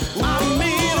get. I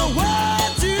mean, what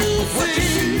you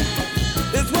see,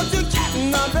 it's what you get,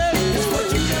 now, baby. It's what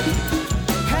you get.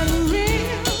 And the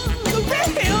real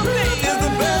thing is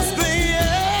the best thing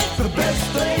yet. The best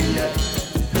thing yet.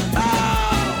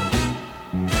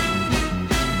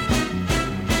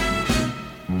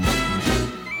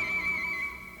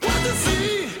 What you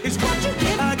see is what you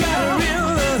get. I got a real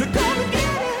love.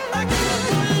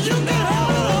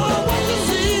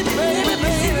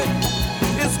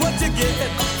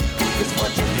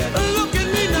 Look at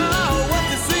me now, what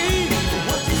you see,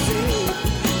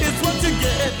 it's what you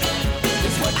get,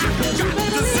 it's what you get. I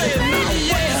got to say it now,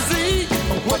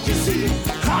 what you see,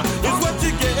 it's what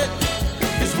you get,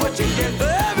 it's what you get.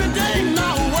 Every day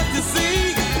now, what you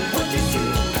see,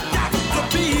 got to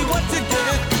be what you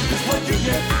get, it's what you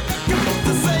get. I got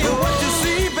to say what you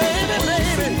see,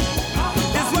 baby,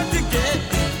 it's what you get,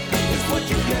 it's what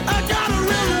you get. I got to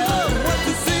really love what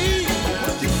you see.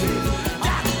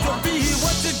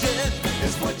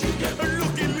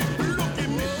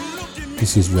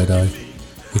 This is Red Eye,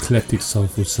 eclectic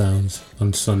soulful sounds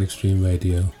on Sonic Stream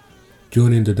Radio.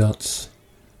 Join in the dots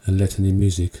and let any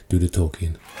music do the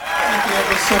talking. Thank you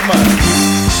ever so much.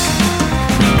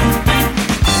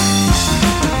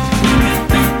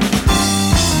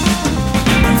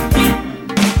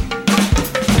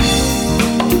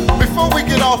 Before we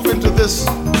get off into this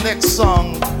next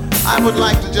song, I would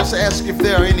like to just ask if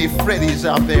there are any Freddies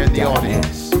out there in the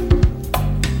audience.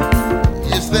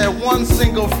 Is there one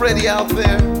single Freddie out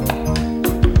there?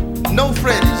 No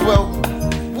Freddies. Well,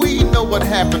 we know what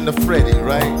happened to Freddie,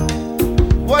 right?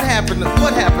 What happened to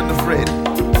Freddie?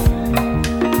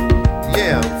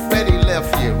 Yeah, Freddie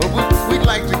left here. But we'd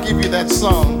like to give you that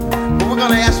song. But we're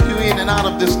gonna ask you in and out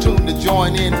of this tune to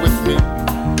join in with me.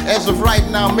 As of right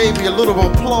now, maybe a little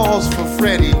applause for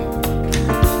Freddie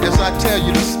as I tell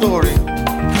you the story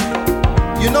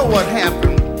You know what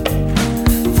happened?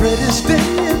 Freddie's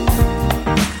dead.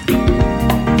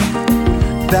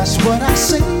 That's what I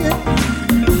said.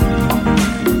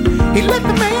 He let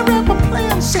the man rap a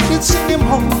plan, said he'd send him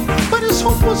home, but his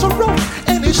hope was a rope,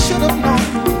 and he should have known.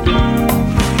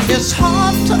 It's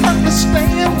hard to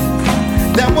understand.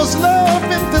 There was love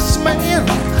in this man.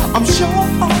 I'm sure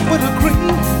all would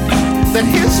agree that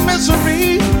his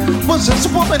misery was his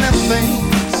woman and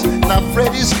things. Now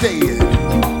Freddie's dead.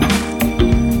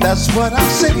 That's what I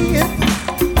said.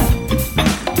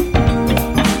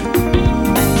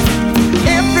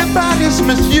 Everybody's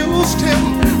misused him,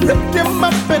 ripped him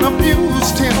up and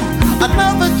abused him.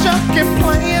 Another junkie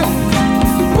plan,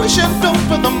 pushing dope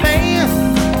for the man.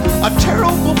 A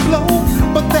terrible blow,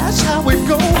 but that's how it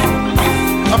goes.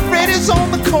 Freddie's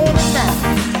on the corner now.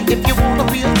 If you wanna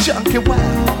be a junkie,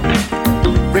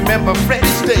 wow, remember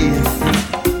Freddie's dead.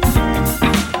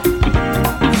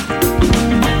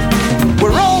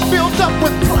 We're all built up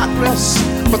with progress,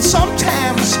 but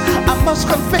sometimes I must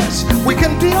confess we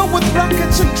can deal with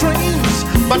rockets and dreams,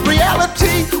 but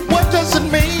reality, what does it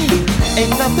mean?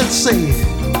 Ain't nothing said,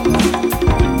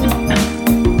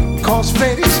 'cause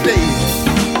Freddie's dead.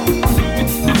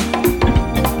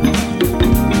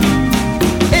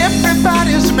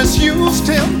 Everybody's misused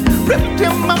him, ripped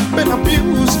him up and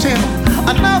abused him.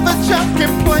 Another junkie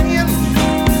playing,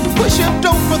 pushing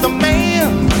dope for the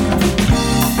man.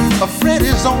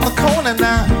 Freddie's on the corner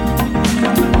now.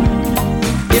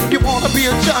 If you wanna be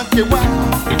a junkie, wow,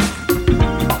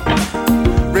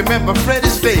 remember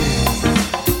Freddie's dead.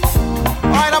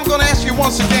 Alright, I'm gonna ask you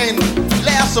once again,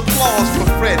 last applause for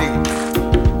Freddie.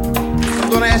 I'm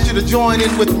gonna ask you to join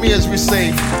in with me as we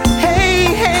say,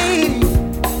 hey, hey.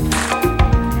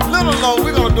 Little low,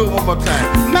 we're gonna do it one more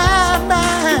time. My,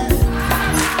 my.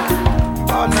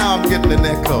 Oh, now I'm getting an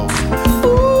echo.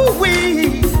 Ooh,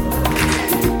 wee.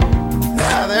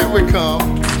 Ah, there we come.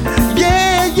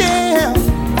 Yeah, yeah.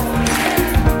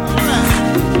 All right.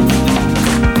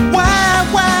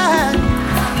 Why?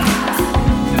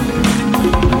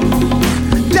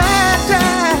 Die,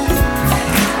 die.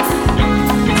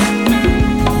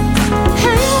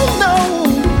 Hell no.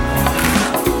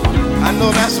 I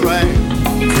know that's right.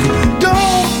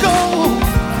 Don't go.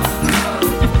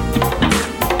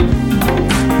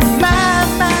 My,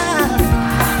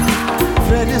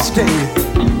 Freddie's dead.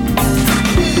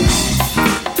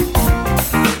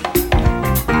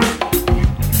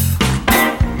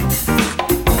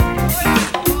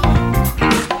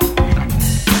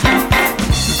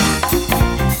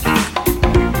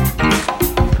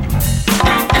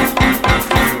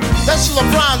 That's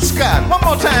LeBron Scott. One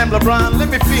more time, LeBron. Let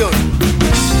me feel it.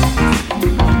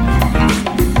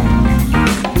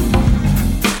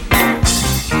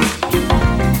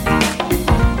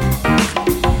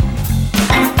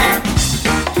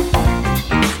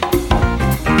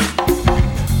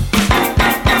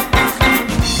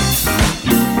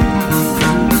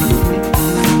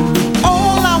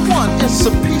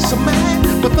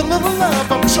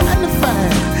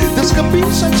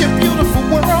 Such a beautiful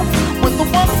world with a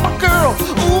wonderful girl.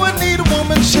 Ooh, I need a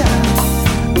woman child.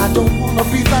 I don't wanna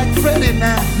be like Freddie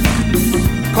now,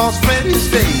 'cause Freddie's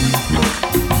dead.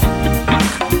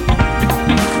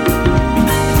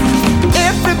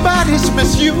 Everybody's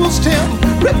misused him,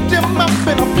 ripped him up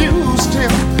and abused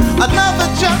him. Another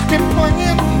junkie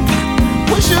playing,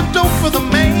 push a dope for the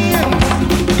man.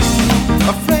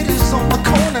 Freddie's on the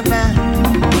corner now.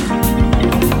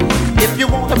 If you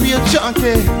wanna be a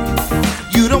junkie,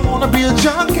 you don't wanna be a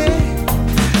junkie.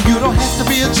 You don't have to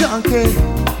be a junkie.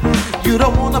 You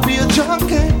don't wanna be a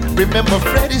junkie. Remember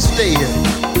Freddie's dead.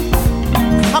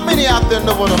 How many out there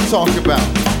know what I'm talking about?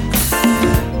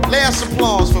 Last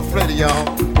applause for Freddie, y'all.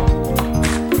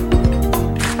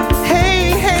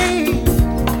 Hey, hey.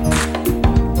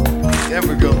 There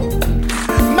we go.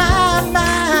 My,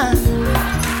 my.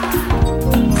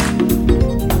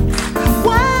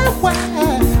 Why?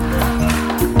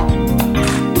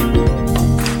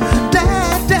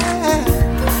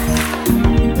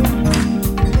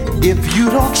 If you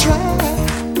don't try,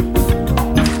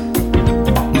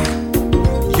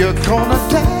 you're gonna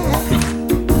die.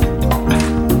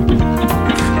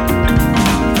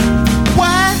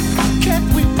 Why can't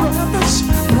we brothers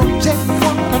protect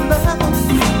one another?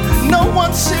 No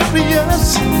one's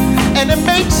serious, and it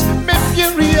makes me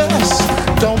furious.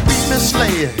 Don't be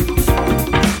misled.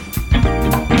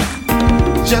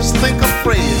 Just think of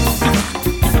Fred.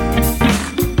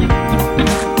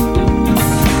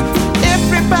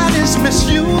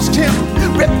 Misused him,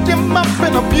 ripped him up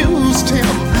and abused him.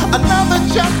 Another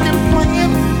junkie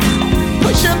playing,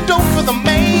 pushing dope for the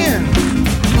man.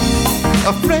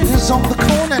 Freddie's on the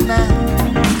corner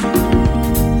now.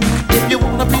 if you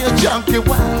wanna be a junkie,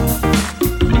 wow.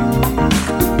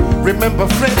 Remember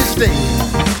Freddie State.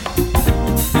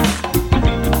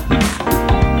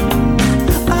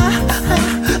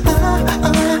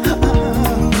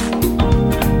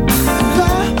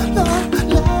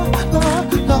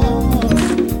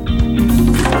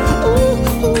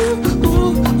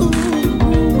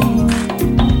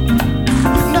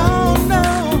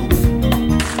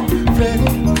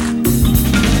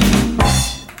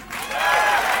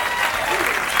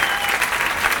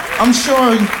 I'm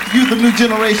sure you, the new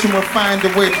generation, will find a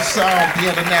way to solve the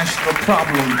international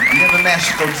problem, the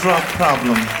international drug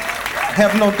problem.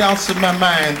 Have no doubts in my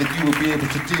mind that you will be able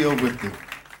to deal with it.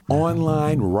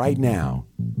 Online right now,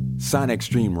 Sonic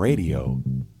Stream Radio.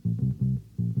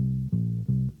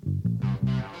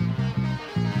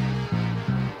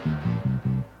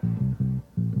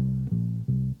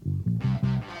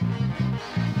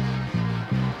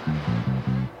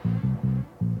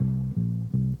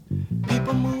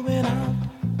 People moving out,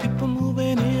 people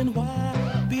moving in. Why?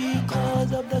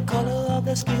 Because of the color of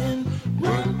their skin.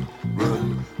 Run,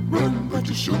 run, run, but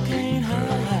you sure can't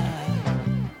hide.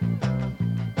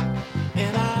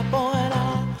 An eye for an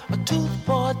eye, a tooth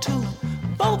for a tooth.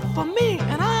 Vote for me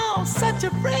and I'll set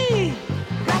you free.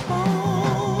 Rap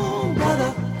on,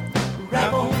 brother,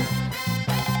 rap on.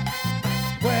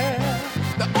 Well,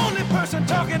 the only person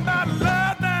talking about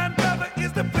love, thine brother,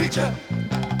 is the preacher.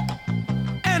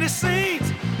 And it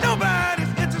seems nobody's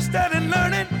interested in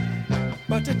learning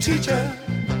but the teacher.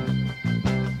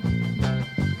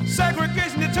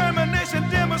 Segregation, determination,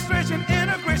 demonstration,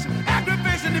 integration,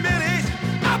 aggravation, humiliation,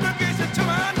 obligation to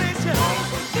our nation. Oh,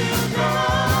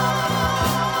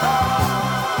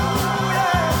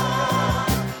 yeah.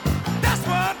 That's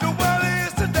what the world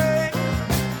is today.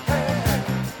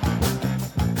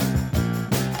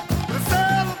 The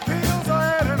sale of pills are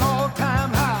at an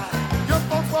all-time high. Young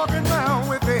folks walking around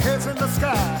with their heads in the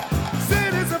sky.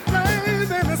 Cities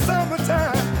aflame in the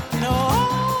summertime. No,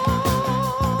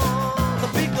 the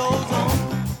beat goes on.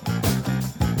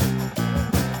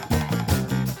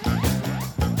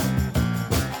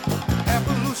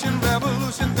 Evolution,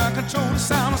 revolution, gun control, the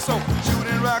sound of soul.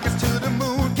 Shooting rockets to the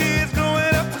moon, kids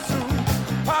growing up too soon.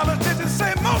 Politicians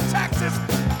say more taxes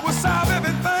will solve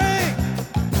everything.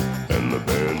 And the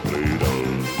band played on.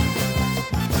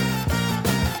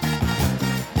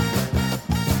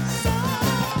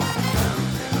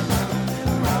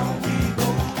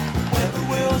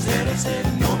 They said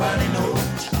nobody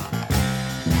knows.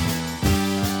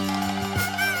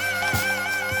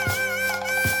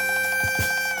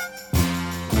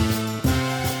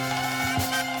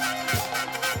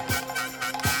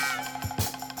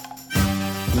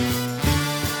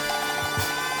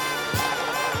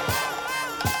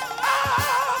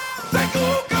 Thank you,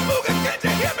 Ooga Booga, can't you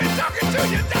hear me talking to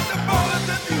you? That's the ball of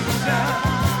the news now.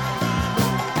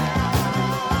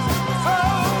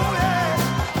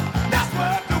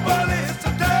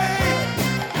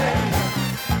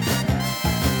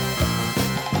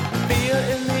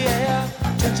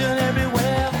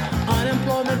 Everywhere,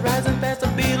 unemployment rising fast, the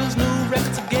Beatles' new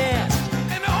records of gas.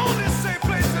 And the only safe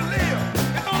place to live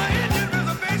is on an Indian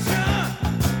reservation.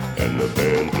 And the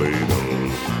band played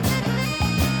on.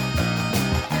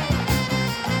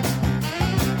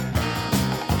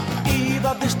 Eve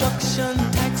of destruction,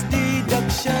 tax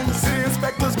deduction. City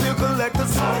inspectors, bill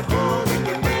collectors.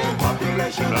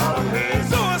 Population out of hand.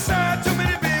 Suicide, too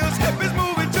many bills, hippies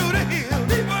moving to the hill.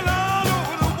 People all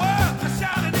over the world are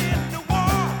shouting in the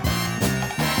war.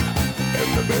 And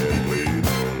the band played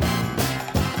on.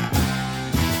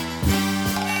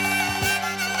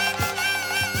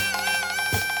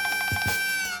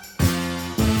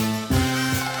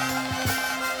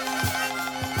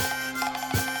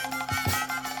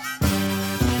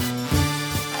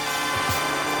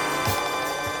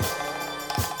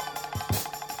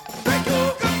 Thank you,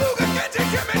 Ooga Booga, can't you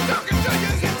hear me talking to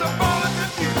you? It's a ball of the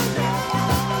future.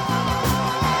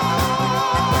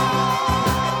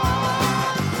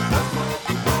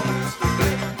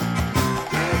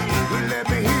 Let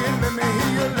me hear, let me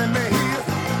hear, let me hear.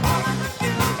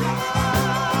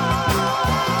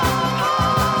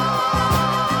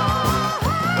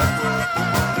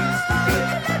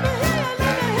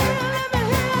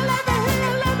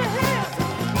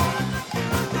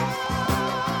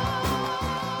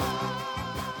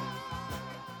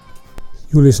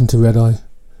 You listen to Red Eye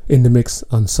in the mix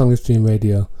on Sonic Stream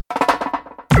Radio.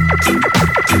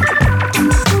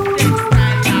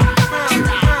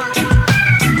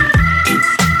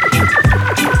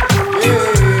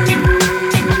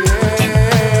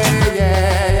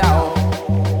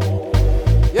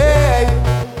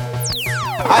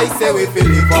 I say we feel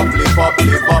live up, live up,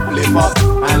 live up, live up,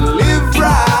 and live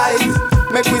right.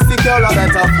 Make we secure a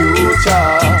better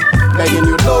future. Begging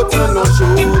you don't turn no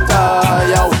shooter.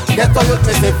 Yo, get on youth,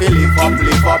 me say feel live up,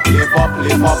 live up, live up,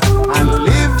 live up, and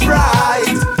live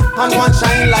right. And one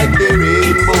shine like the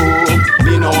rainbow.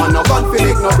 Me no want no gun fi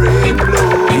make no brain blow.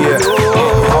 Yeah,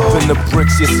 up in the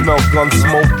bricks, you smell gun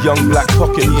smoke. Young black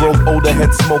pocket broke, older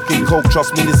head smoking coke.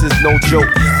 Trust me, this is no joke.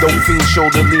 Dope fiend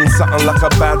shoulder lean, something like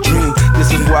a bad dream. This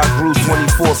is why I grew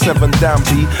 24/7 down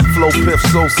B. Flow piff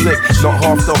so sick, not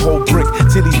half the whole brick.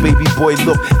 Tilly's baby boy,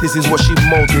 look, this is what she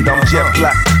molded. I'm jet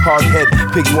black, hard head.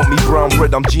 Pigs want me brown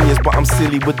bread. I'm genius, but I'm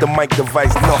silly with the mic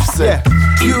device. Enough said.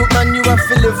 You man, you have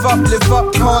to live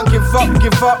up, can't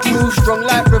give up, move strong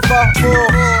like river.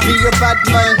 Be a bad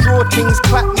man, draw things,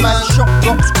 clap man, shot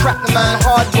blocks, crack man,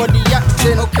 hard body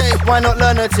acting. Okay, why not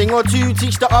learn a thing or two,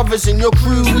 teach the others in your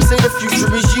crew. We say the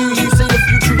future is you say the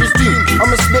future is doomed.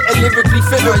 I'm a spitter, lyrically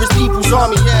fitter as people's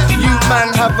army. You man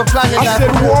have a plan in I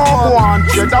said war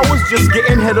 100, I was just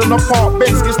getting head on the park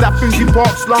bench. Cause that Fuji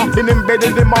Park slump been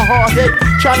embedded in my hard head.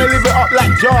 Trying to live it up like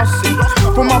Jarcy.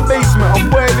 From my basement, I'm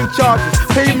boiling charges.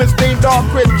 Pavements stained dark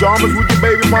red, dramas with your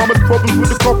baby mamas, problems with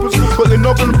the coppers. But they're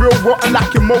not gonna real rotten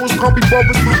like your moles, can't be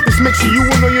bothered. This makes you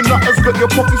and all your nutters got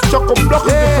your pockets chock up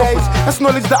blockers and droppers. That's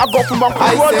knowledge that I got from my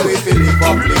I say we feel live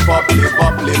up, live up, live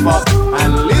up, live up,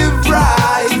 and live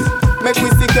right. Make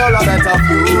we secure a better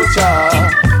future.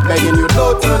 Begging you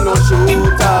don't turn no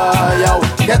shooter. Yo,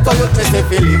 get on youth, me say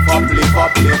feel live up, live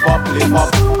up, live up, live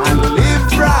up, and live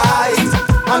right.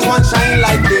 And one shine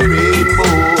like the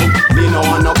rainbow. Me no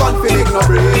want no gun fi make no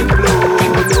brain blow,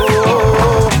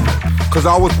 no. Cause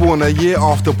I was born a year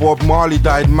after Bob Marley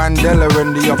died. Mandela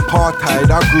and the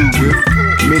apartheid I grew with.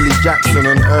 Millie Jackson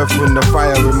and Earth in the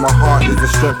fire. In my heart is the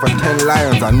strength of 10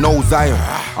 lions. I know Zion.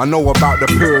 I know about the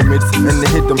pyramids and the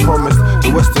hidden promise.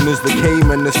 The Westerners that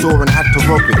came and they saw and had to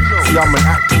rob it. See, I'm an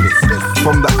activist.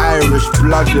 From the Irish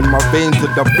blood in my veins to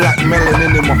the black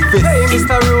melanin in my fist. Hey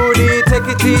Mr. Rudy, take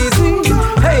it easy.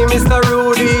 Hey Mr.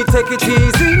 Rudy, take it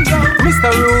easy.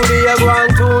 Mr. Rudy, you're going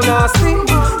too nasty.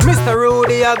 Mr.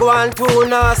 Rudy, you're going too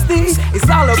nasty. It's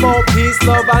all about peace,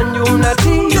 love and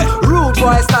unity. Rude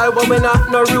boy style, but we're not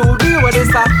no Rudy. What is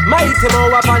that? Mighty Mo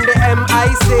up on the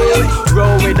MIC.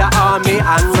 Roll with the army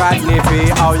and Rodney V.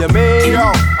 How you mean?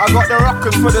 Yo, I got the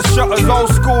rockers for the shutters.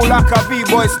 Old school like a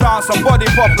B-boy stance and body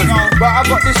poppers. But I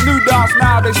got this new dance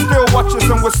now, they still watch us.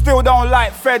 And we still don't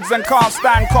like feds and can't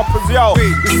stand coppers. Yo,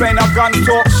 this ain't a gun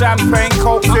talk, champagne,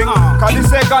 coke thing. Cause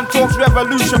this ain't gun talk's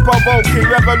revolution provoking.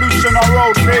 Revolution on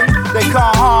road thing, they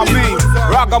can't harm me.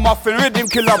 Ragamuffin, rhythm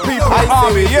killer, people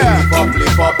army, yeah. Live up,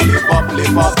 live up, live up,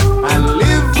 live up, and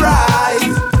live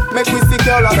right. Make we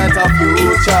secure a better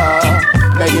future.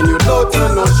 Begging you don't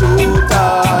turn no shooter.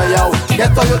 Yo,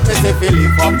 get on youth, me say feel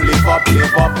live up, live up,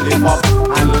 live up, live up,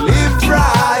 and live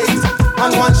right.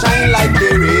 And one shine like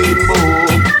the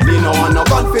rainbow. Me no want no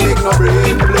gun fi make no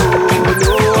brain blow,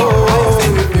 no. I say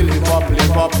we feel live up,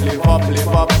 live up, live up,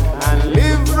 live up, and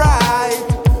live right.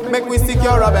 Make we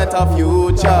secure a better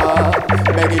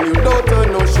future. Begging you don't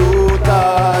turn no shooter.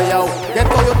 Yo,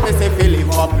 get on youth, me say feel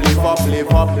live up, live up,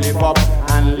 live up, live up,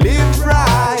 and live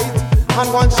right.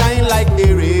 And one shine like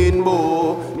the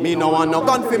rainbow. Me no want no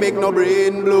gun fi make no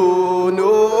brain blow,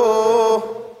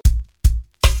 no.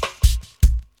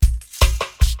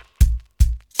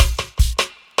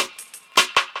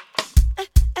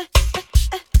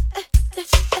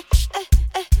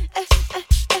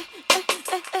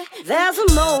 There's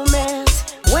a moment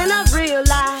when I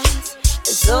realize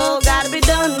it's all gotta be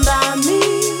done by me.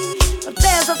 But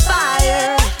there's a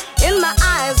fire in my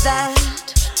eyes that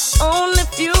only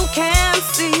few can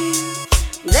see.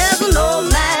 There's an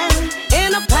old man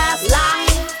in a past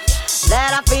life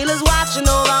that I feel is watching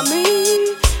over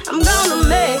me. I'm gonna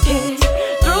make it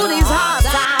through these hard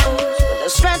times with the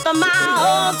strength of my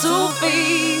own 2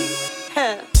 feet.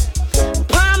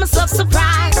 Promise of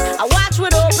surprise, I watch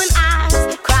with open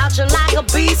eyes, crouching like a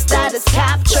beast that is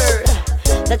captured.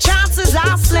 The chances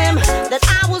are slim that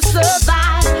I will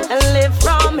survive and live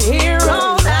from here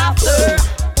on after.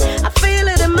 I feel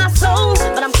it in my soul,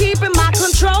 but I'm keeping my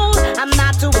control. I'm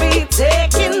not to be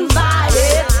taken by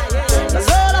it. Cause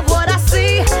all of what I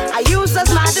see, I use as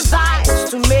my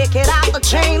device to make it out the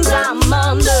chains I'm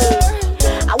under.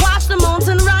 I watch the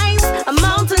mountain rise, a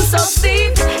mountain so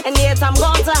steep, and yet I'm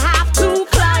going to have to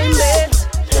climb it.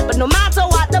 But no matter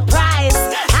what the price,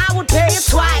 I would pay it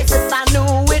twice if I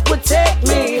knew it would take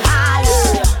me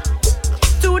higher.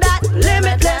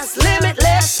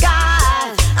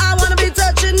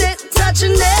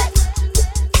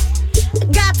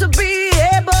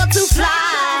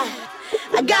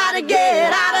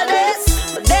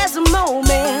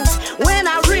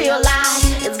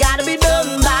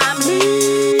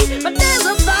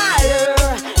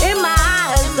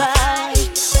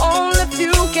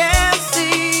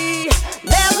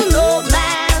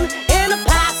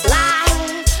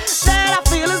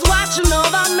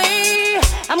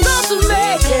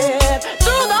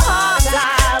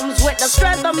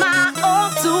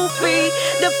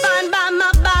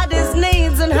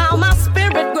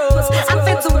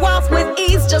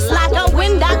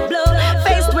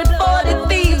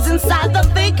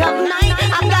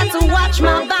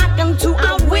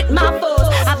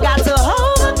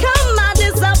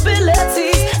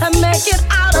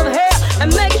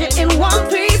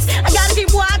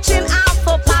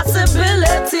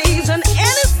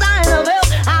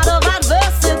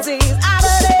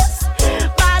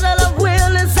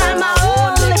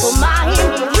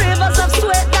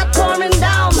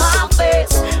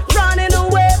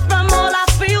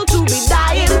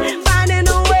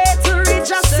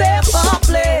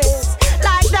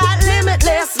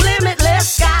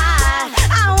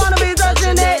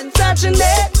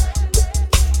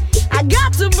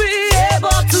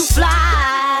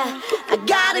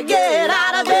 to get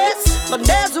out of this, but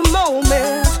there's a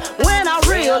moment when I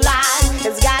realize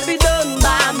it's gotta be done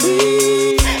by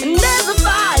me. And there's a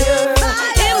fire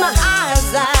in my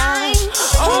eyes that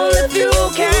only few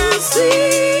can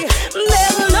see.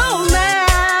 There's an old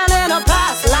man in a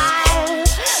past life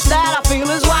that I feel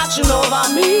is watching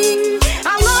over me.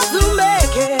 I'm going to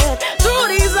make it through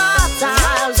these hard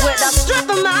times with the strength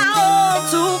of my own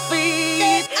 2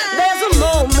 feet. There's a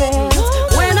moment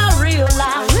when I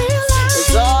realize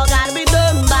it's all gotta be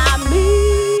done by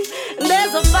me. And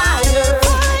there's a fire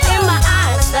in my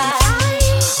eyes that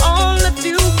only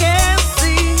few can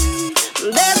see.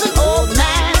 There's an old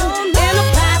man in a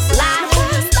past life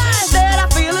that I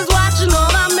feel is watching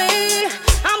over me.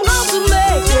 I'm going to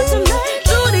make it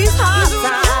through these hard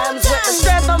times with the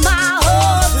strength of my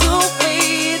whole 2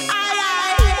 feet.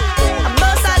 I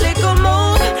bust a little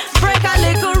move, break a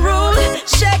little rule,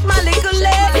 shake my little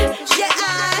leg. Yeah,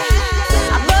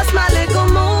 I bust my little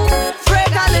move,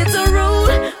 break a little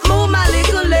rule, move my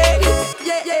little leg.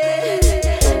 Yeah,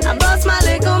 yeah. I bust my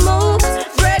little move,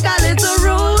 break a little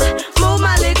rule, move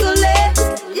my little leg.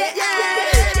 Yeah,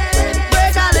 yeah.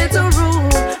 Break a little rule,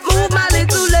 move my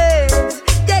little leg.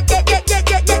 Yeah, yeah, yeah, yeah,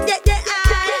 yeah, yeah, yeah, yeah.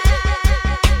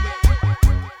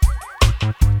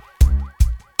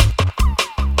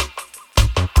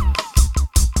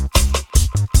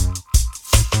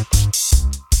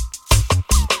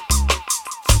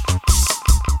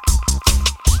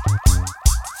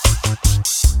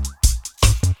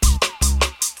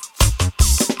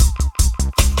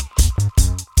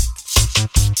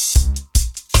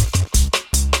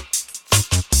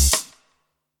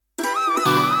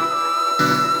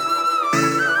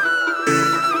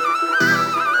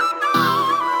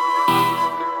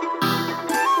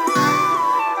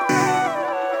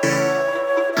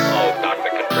 Oh,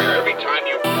 Dr. Contraire, every time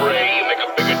you pray, you make a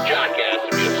bigger jackass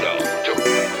of yourself.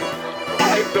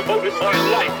 I've devoted my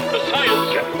life to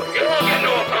science. You won't get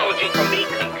no apology from me,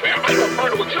 Contraire. I refer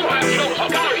to it. You have no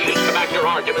scholarships to back your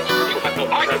arguments. You have no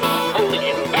arguments, only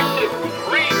invective.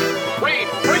 Read, read,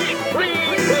 read,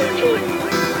 read, virtually.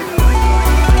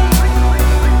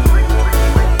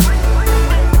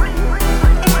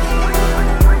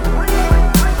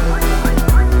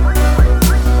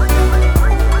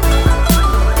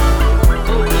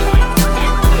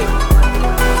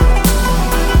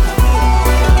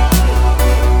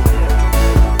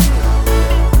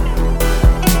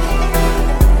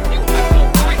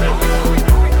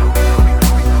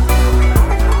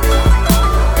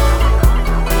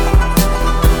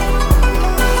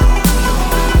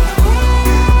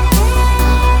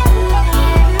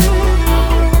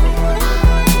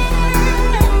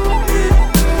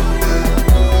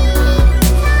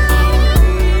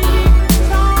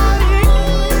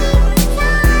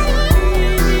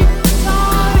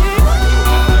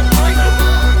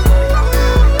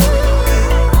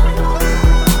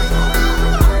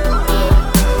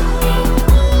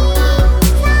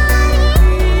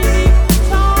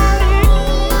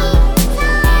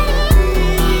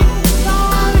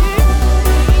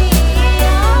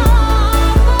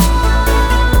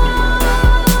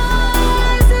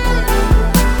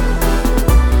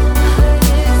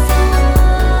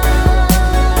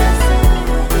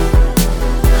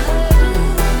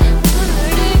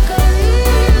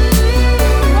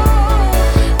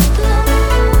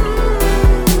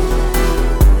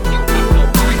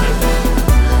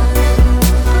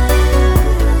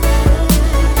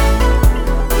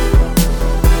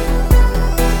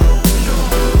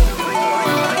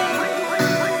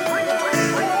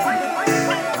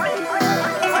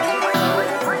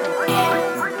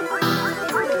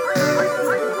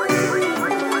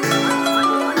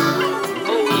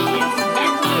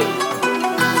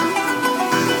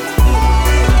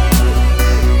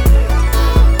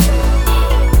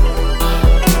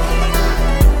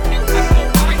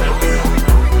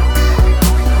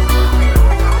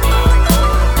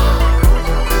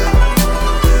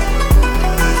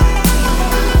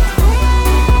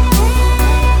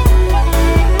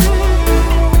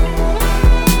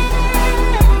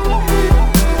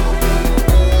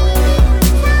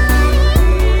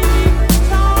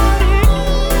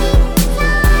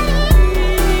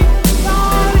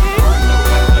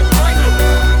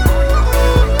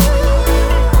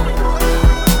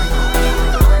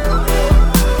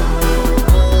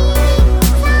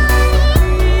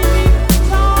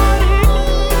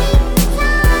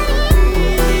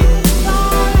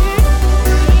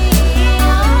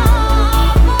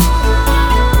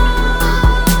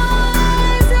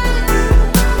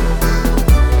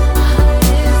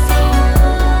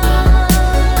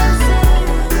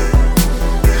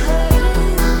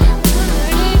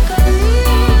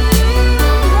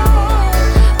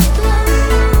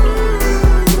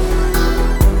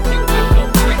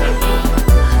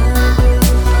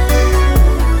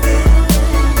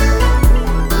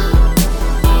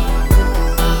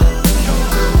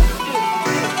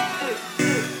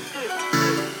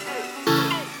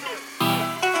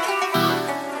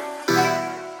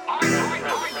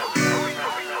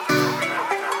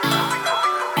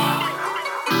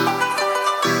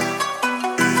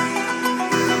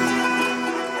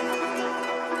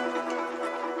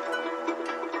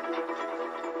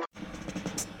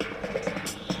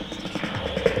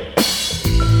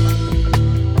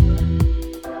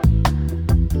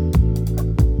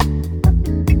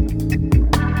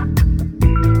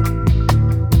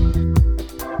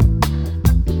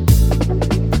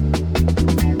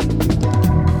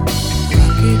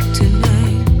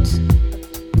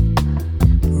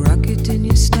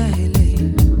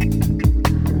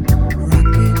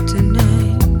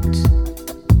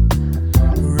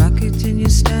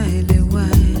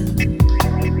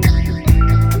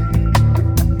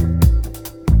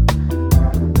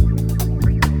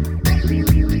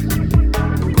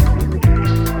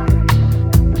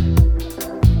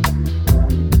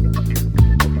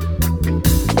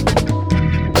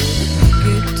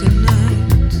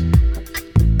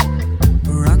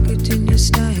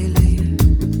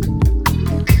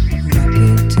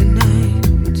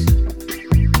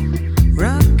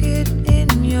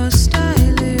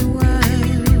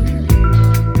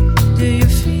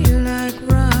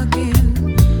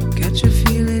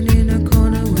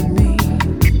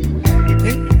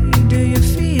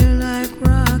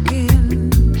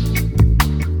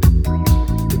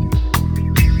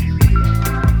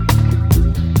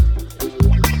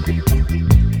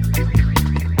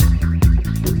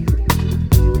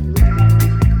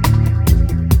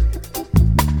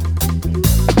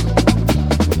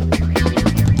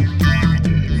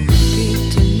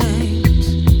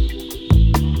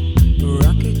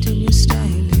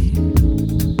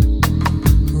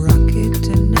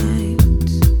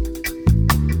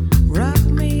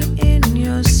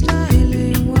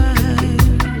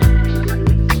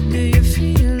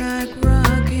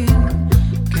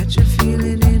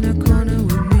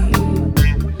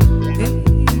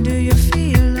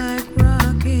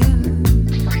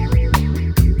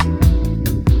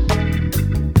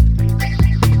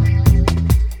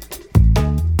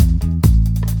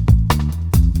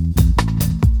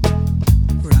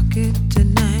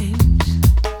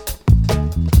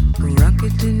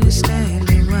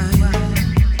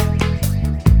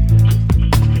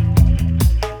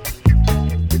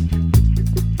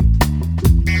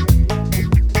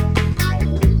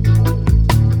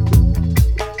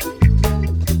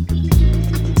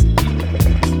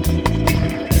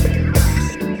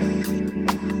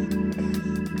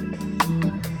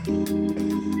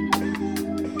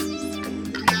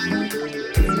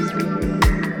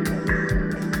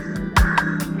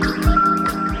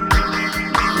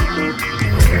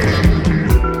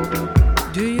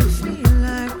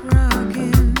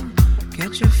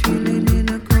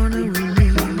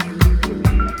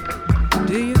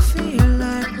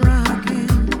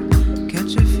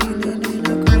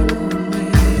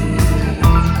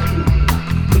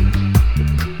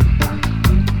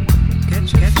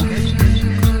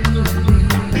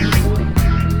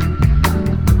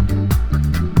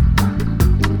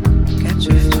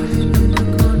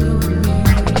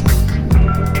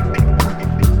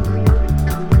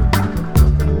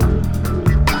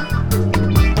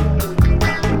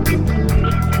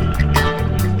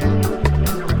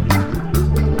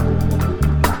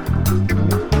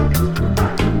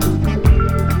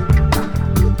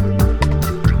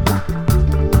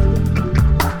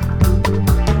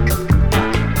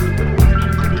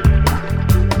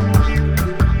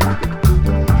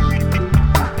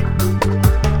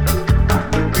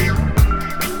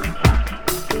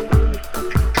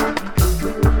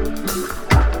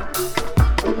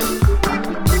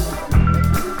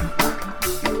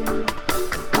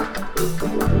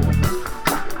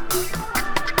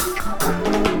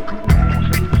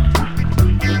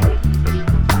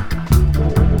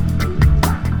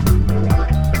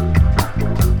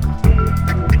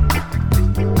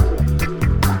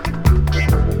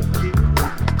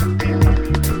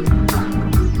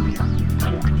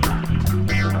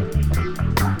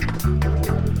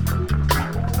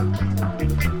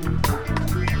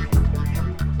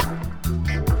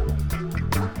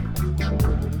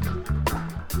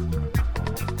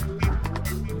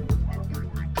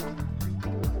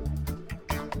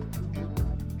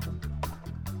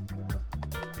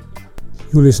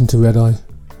 You listen to Red Eye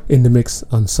in the mix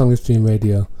on Sonic Stream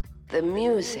Radio. The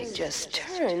music just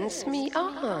turns me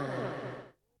on.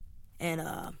 And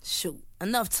shoot,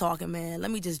 enough talking, man.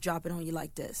 Let me just drop it on you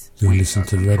like this. You listen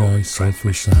to Red Eye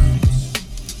Soulful Sounds.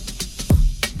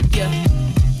 Yeah.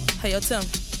 Hey, yo, Tim.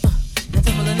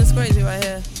 Timberland is crazy right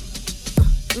here.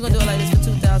 We're gonna do it like this for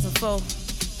 2004.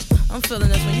 I'm feeling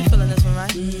this one, you feeling this one,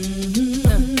 right?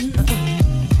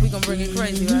 We gonna bring it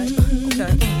crazy, right?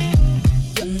 Okay.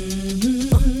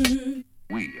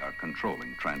 We are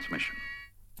controlling transmission.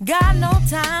 Got no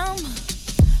time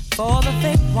for the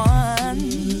fake one.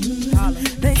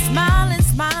 They smile and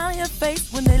smile in your face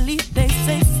when they leave, they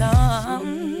say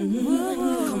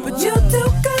something. But you too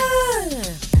good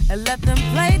and let them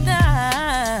play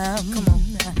down. Come on.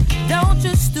 Don't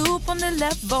just stoop on the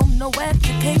level, no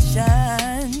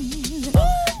education.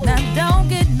 Now don't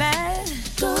get mad.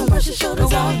 Go brush your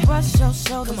shoulders off. Brush your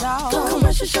shoulders off. Go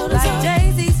brush your shoulders off. Like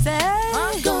Jay-Z said.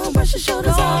 Go brush your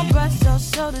shoulders off. Go brush your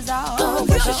shoulders off. Go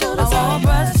brush your shoulders off.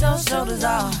 Brush your shoulders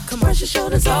off. Come brush your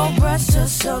shoulders off. Brush your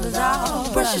shoulders off.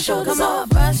 Brush your shoulders off.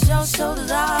 Brush your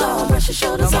shoulders off. Go brush your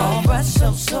shoulders off. Brush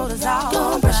your shoulders off.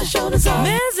 Go brush your shoulders off.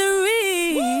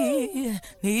 Misery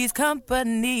needs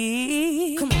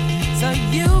company. Come on. So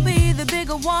you be the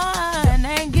bigger one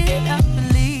and get up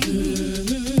and leave.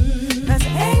 Cause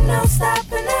ain't no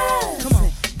stopping us. Come on.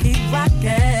 Keep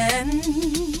rockin'.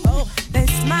 Oh. They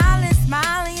smile and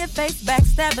smile in your face.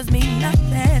 Backstabbers mean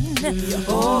nothing.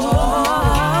 Oh.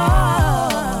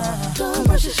 Go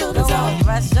brush your shoulders off.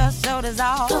 Brush your shoulders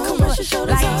off. Go brush your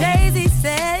shoulders off. Like Jay-Z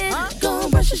said. Go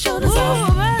brush your shoulders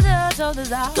off. Brush your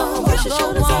shoulders off. Go brush your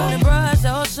shoulders off. And brush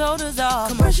your shoulders off.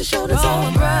 Come brush your shoulders off.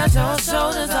 And brush your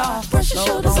shoulders off. Brush your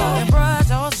shoulders off. And brush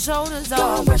your shoulders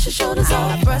off. Go brush your shoulders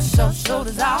off. Brush your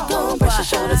shoulders off. Go brush your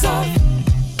shoulders off.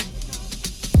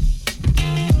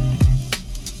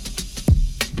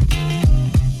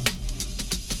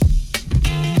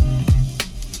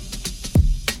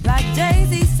 Like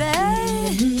Jay-Z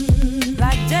said.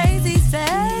 Like Jay-Z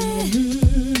said.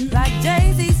 Like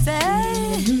Jay-Z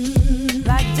said.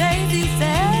 Like Jay-Z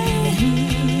said.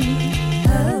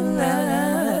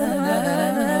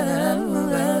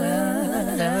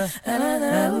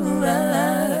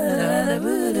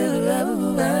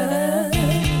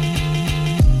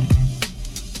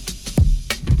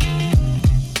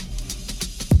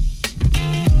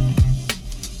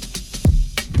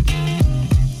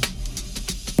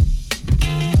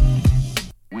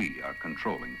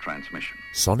 Controlling transmission.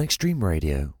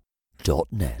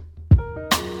 SonicStreamRadio.net.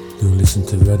 You listen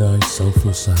to Red Eye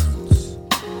Soulful Sounds.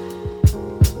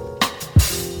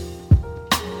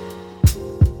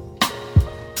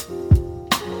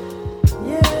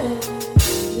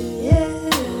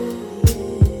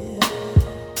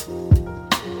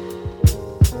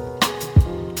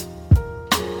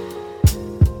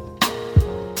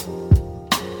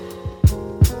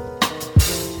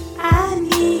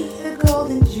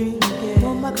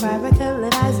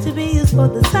 For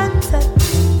the sunset,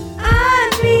 I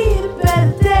need a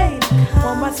better day to come.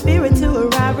 For my spirit to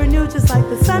arrive renewed just like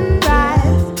the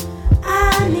sunrise.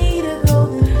 I need a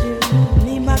golden dream.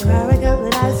 Need my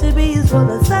cloud-colored eyes to be used for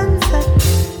the sunset.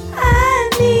 I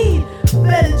need a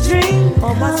better dream.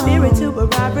 For my spirit to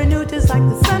arrive renewed just like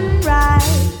the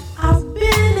sunrise. I've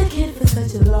been a kid for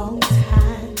such a long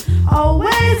time,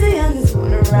 always the youngest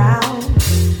one around.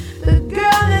 The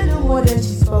girl that knew more than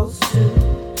she's supposed to.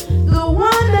 The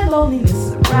one that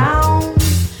loneliness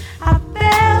surrounds. I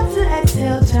failed to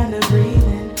exhale, trying to breathe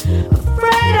in.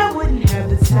 Afraid I wouldn't have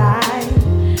the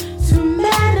time to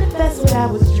manifest what I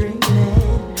was dreaming.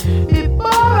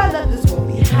 Before I left this world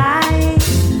behind,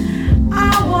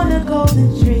 I want a golden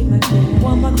dream again.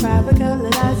 Want my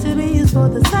cloud-colored eyes to be used for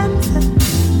the sunset.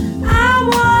 I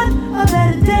want a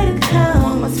better day to come.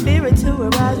 Want my spirit to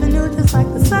arise renewed just like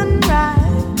the sunrise.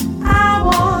 I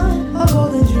want a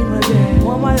golden dream again.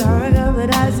 Want my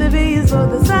cloud-colored eyes to be used for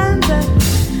the sunset.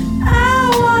 I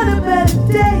want a better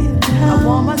day to come. I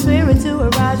want my spirit to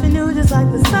arise renewed just like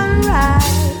the sunrise.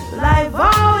 Life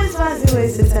always finds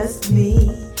ways to test me,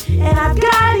 and I've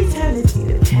got eternity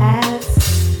to pass.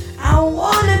 I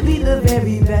wanna be the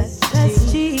very best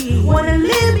G. Wanna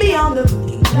live beyond the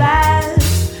looking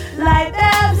glass. Life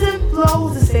ebbs and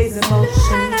flows, it stays in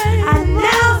motion. I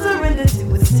now surrender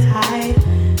to its tide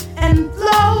and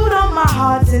float on my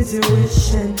heart's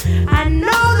intuition. I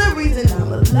know the reason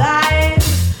I'm alive.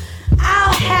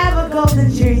 I'll have a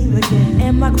golden dream again,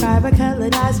 and my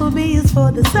cloud-colored eyes will be used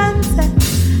for the sunset.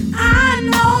 I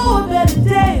know a better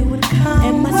day would come,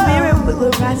 and my spirit will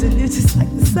arise and do just like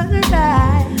the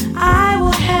sunrise. I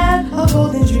will have a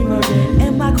golden dream again,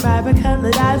 and my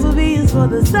cloud-colored eyes will be used for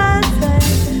the sunset.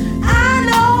 I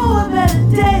know a better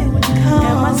day would come,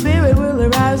 and my spirit will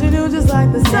arise renewed just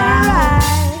like the sunrise.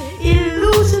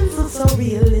 Illusions look so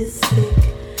realistic.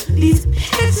 These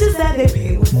pictures that they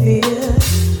paint with fear,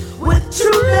 with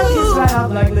truth that gets right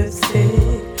off like lipstick.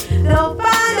 They'll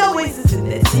find oasis in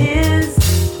their tears.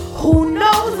 Who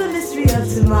knows the mystery of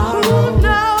tomorrow?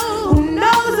 Who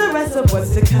knows the rest of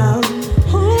what's to come?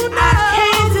 I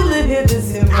came to live here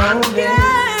this moment,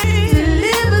 to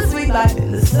live a sweet life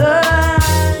in the sun.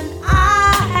 I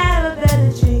had a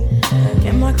better dream,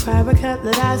 and my cry for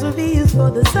cutlet eyes would be used for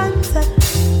the sunset.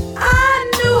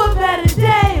 I knew a better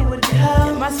day would come,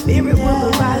 and my spirit will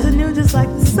arise anew just like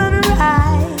the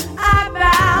sunrise. I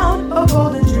found a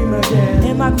golden dream again,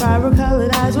 and my cry for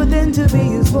colored eyes were then to be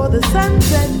used for the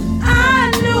sunset. I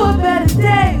knew a better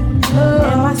day would come,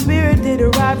 and my spirit did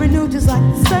arrive renewed just like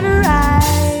the sunrise.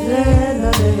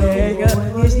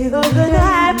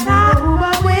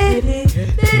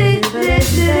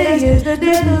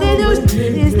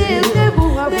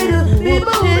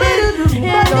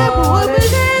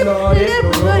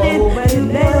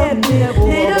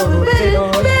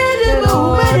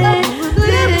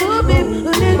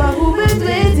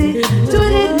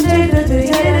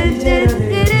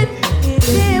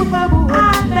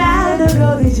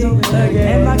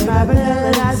 And my cry for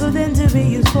colored eyes were then to be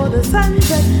used for the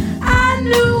sunset. I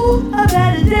knew a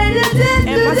better day.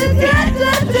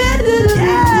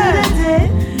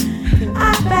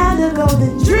 I found a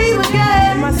golden dream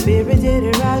again. My spirit did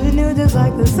it rise anew just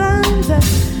like the sunset.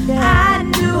 I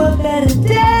knew a better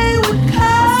day would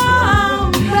come.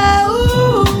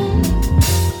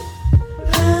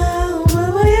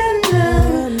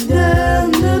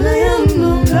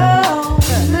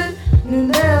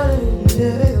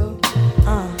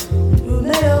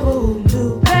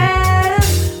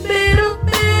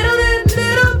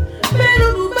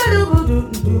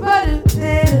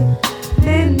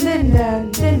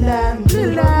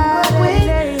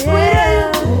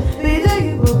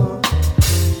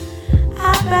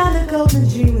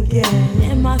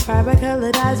 Cry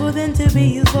colored eyes were then to be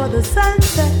used for the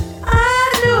sunset. I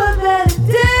knew a better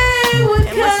day would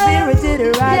come, and my spirit did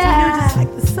arise anew just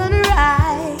like the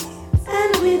sunrise.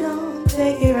 And we gon'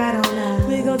 take it right on out.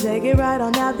 We gon' take it right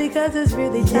on out because it's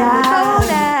really time to go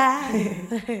now.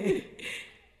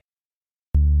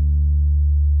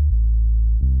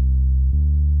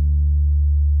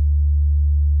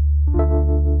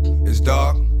 It's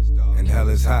dark and hell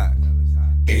is hot.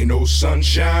 Ain't no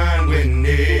sunshine when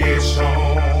it's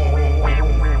on.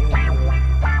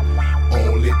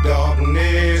 Only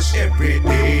darkness every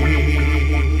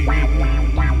day.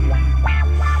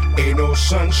 Ain't no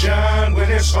sunshine when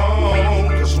it's on.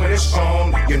 Cause when it's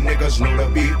on, you niggas know the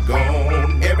beat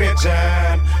gone. Every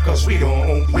time, cause we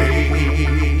don't play.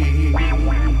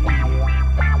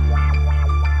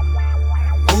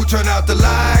 Who turn out the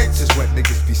lights is what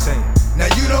niggas be saying. Now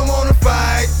you don't wanna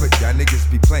fight, but y'all niggas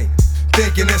be playing.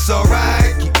 Thinking it's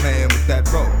alright, keep playing with that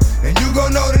role. And you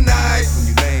gon' know tonight when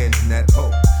you land in that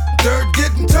hole. Dirt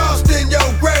getting tossed in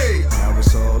your grave. Now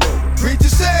it's all over.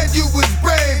 Preacher said you was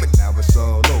brave, but now it's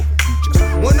all over. You just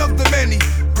one of the many,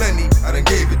 plenty I done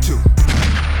gave it to.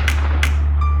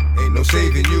 Ain't no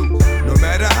saving you. No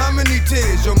matter how many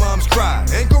tears your mom's cry.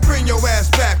 Ain't gon' bring your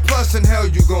ass back, plus in hell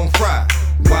you gon' fry.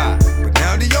 Why? But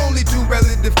now the only two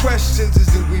relative questions is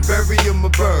do we bury him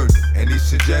or burn? Any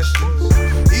suggestions?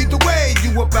 Either way,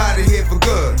 you up out of here for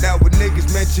good. Now when niggas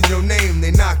mention your name,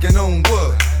 they knocking on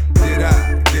wood. Did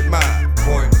I get my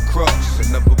point across?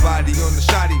 Another body on the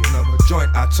shotty, another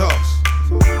joint I toss.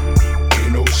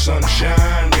 Ain't no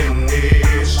sunshine when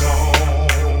it's on.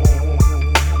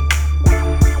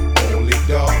 Only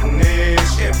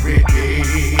darkness every day.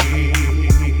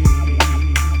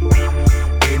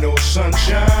 Ain't no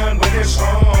sunshine when it's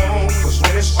on. Cause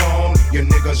when it's on, you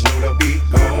niggas know the beat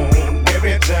gone.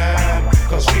 Every time,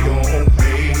 cause we don't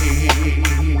play.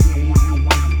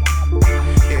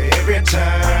 Yeah, every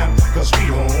time, cause we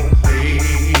don't play.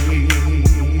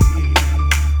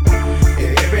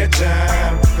 Yeah, every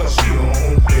time, cause we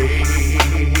don't play.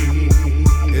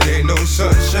 It ain't no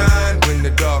sunshine when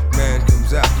the dark man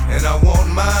comes out. And I want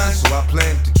mine, so I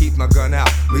plan to keep my gun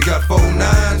out. We got 4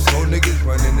 9s, 4 niggas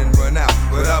running and run out.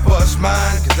 But I bust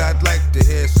mine, cause I'd like to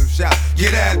hear some shout.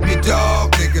 Get at me,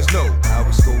 dog, niggas know I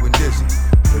was going dizzy.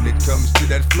 When it comes to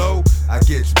that flow, I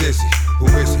get busy. Who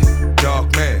is it?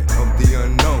 Dark man, I'm the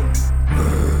unknown.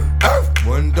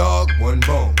 One dog, one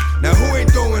bone. Now who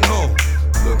ain't going home?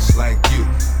 Looks like you.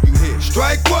 You hit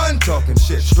strike 1, talking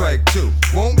shit, strike 2.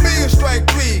 Won't be a strike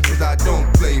 3, cause I don't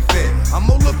play fair.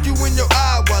 I'ma look you in your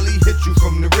eye while he hit you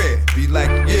from the rear. Be like,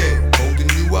 yeah, holding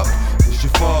you up, cause you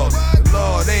falling. The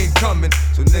Lord ain't coming,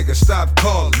 so nigga stop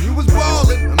calling. You was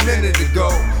ballin' a minute ago,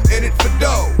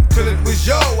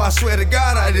 swear to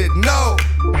God I didn't know.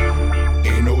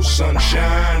 Ain't no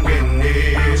sunshine when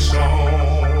it's on,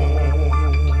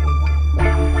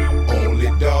 only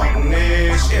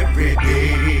darkness every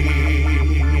day.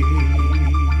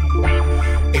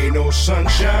 Ain't no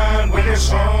sunshine when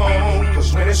it's on,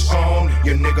 cause when it's on,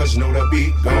 your niggas know the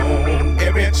beat gone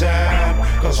every time,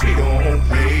 cause we don't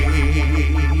play.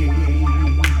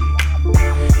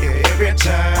 Yeah, every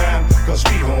time, cause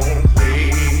we don't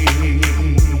play.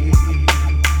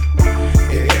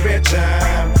 Yeah, every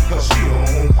time, cause we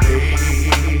don't play.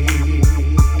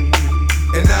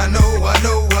 And I know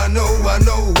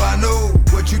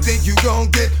what you think you gon'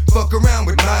 get. Fuck around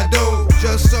with my dough,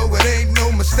 just so it ain't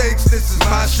no mistakes. This is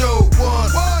my show.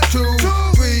 1, 2,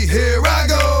 3, here I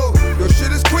go. Your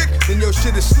shit is quick, and your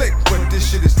shit is slick, but this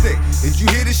shit is thick. If you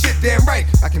hear this shit, damn right,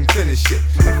 I can finish it.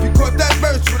 If you caught that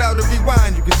verse without a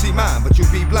rewind, you can see mine, but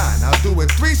you'll be blind. I'll do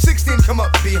it 360 and come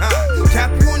up behind.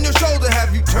 Tap you on your shoulder,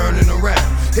 have you turning around.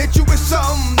 Hit you with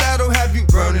something that'll have you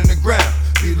burning the ground.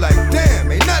 Be like,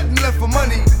 damn, ain't nothing left for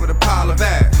money but a pile of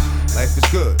ash. Life is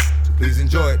good, so please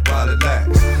enjoy it while it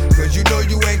lasts. Cause you know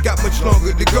you ain't got much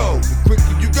longer to go. The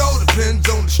quicker you go depends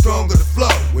on the stronger the flow.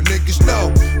 When niggas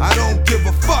know I don't give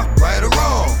a fuck, right or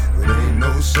wrong. But ain't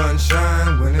no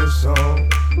sunshine when it's on.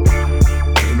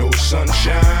 Ain't no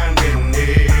sunshine when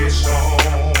it's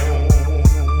on.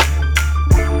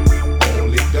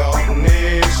 Only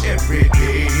darkness every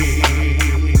day.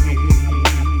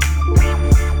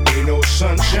 Ain't no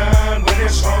sunshine when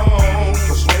it's on,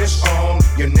 cause when it's on,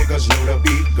 your niggas know the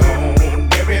beat gone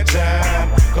every time,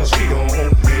 cause we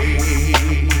don't play.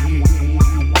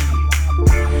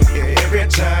 Yeah, every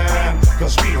time,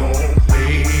 cause we don't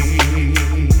play.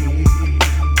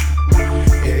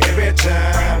 Yeah, every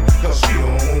time, cause we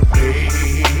don't play.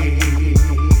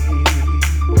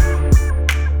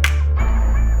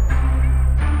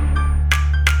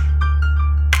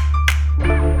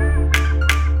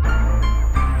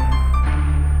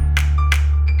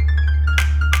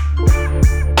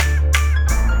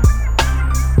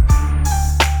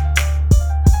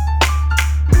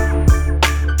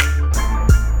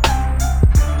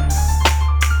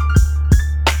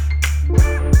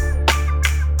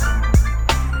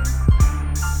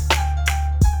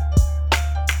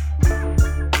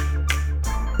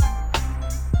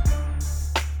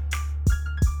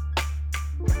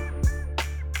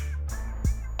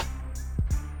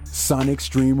 Sonic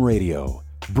Stream Radio,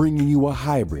 bringing you a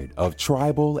hybrid of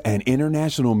tribal and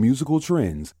international musical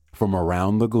trends from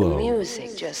around the globe.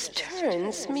 Music just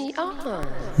turns me on.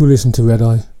 You listen to Red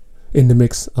Eye in the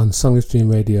mix on Sonic Stream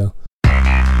Radio.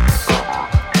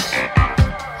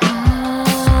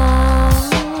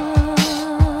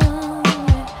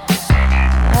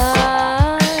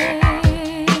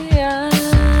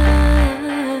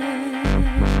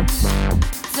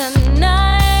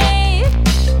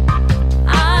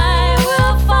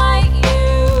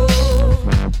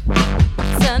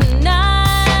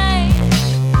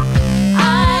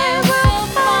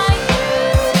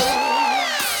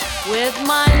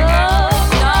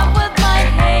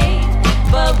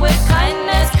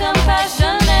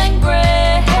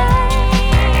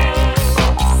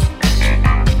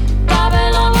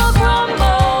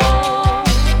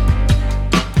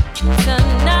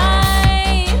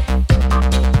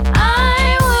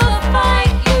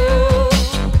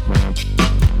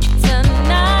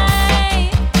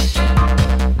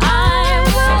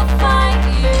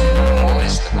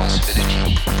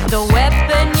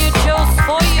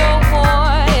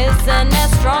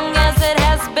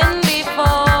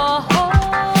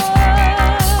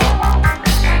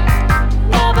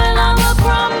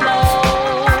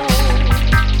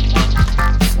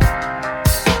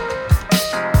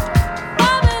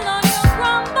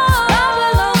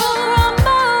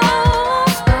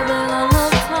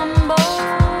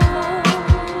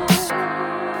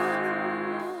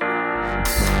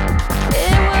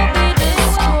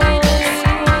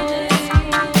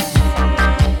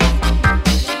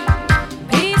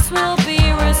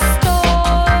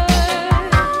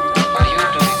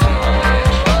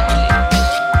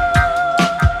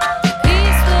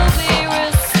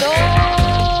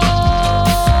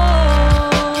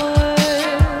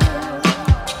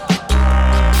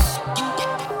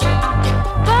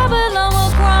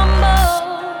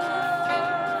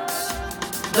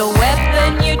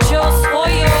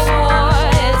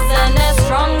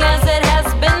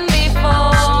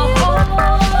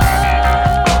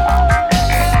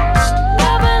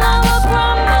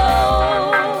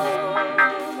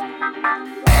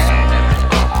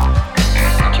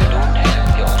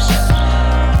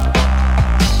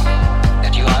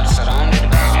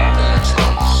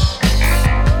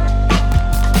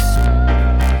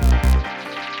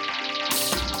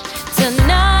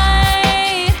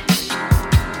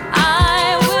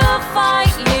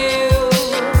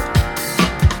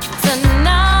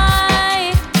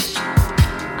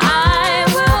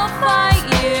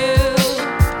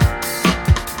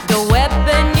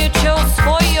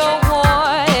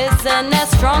 as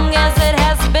strong as it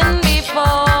has been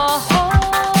before.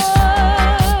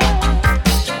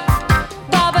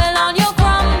 Babylon, you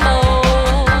crumble.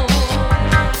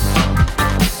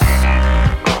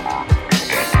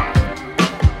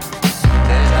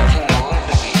 There's nothing more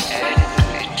to be added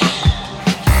to it.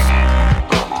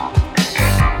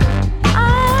 I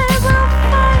will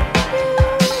find you.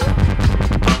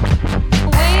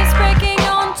 Waves breaking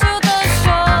onto the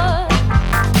shore.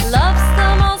 Love's the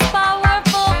most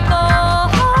powerful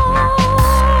force.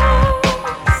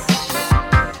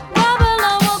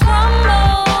 Babylon will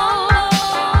crumble.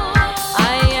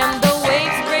 I am the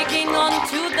waves breaking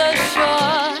onto the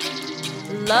shore.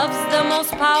 Love's the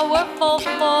most powerful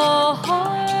force.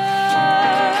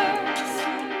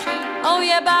 Oh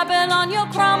yeah, Babylon, you'll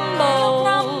crumble.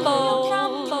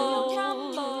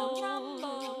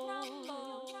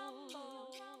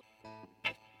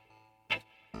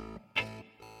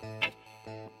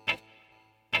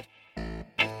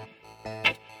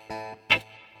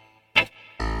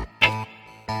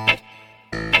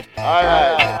 All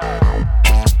right.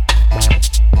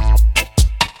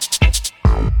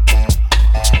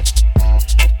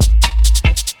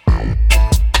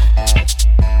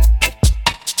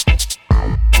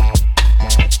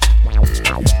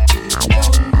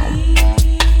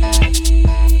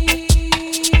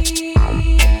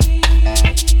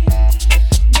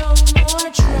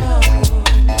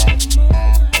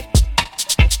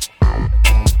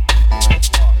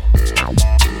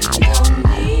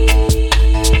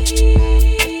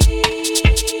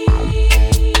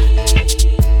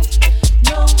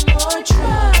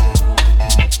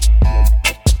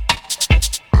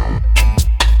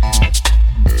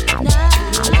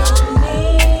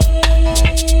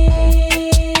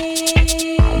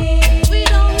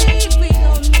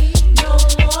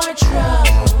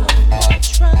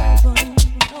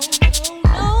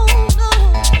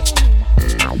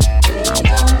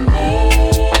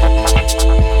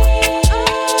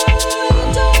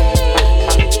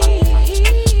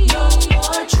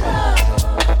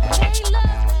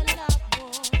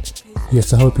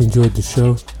 Yes, I hope you enjoyed the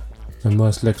show and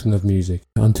my selection of music.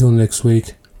 Until next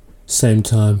week, same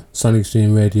time, Sonic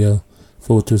Stream Radio,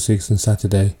 4 to 6 on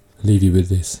Saturday. I'll leave you with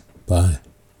this. Bye.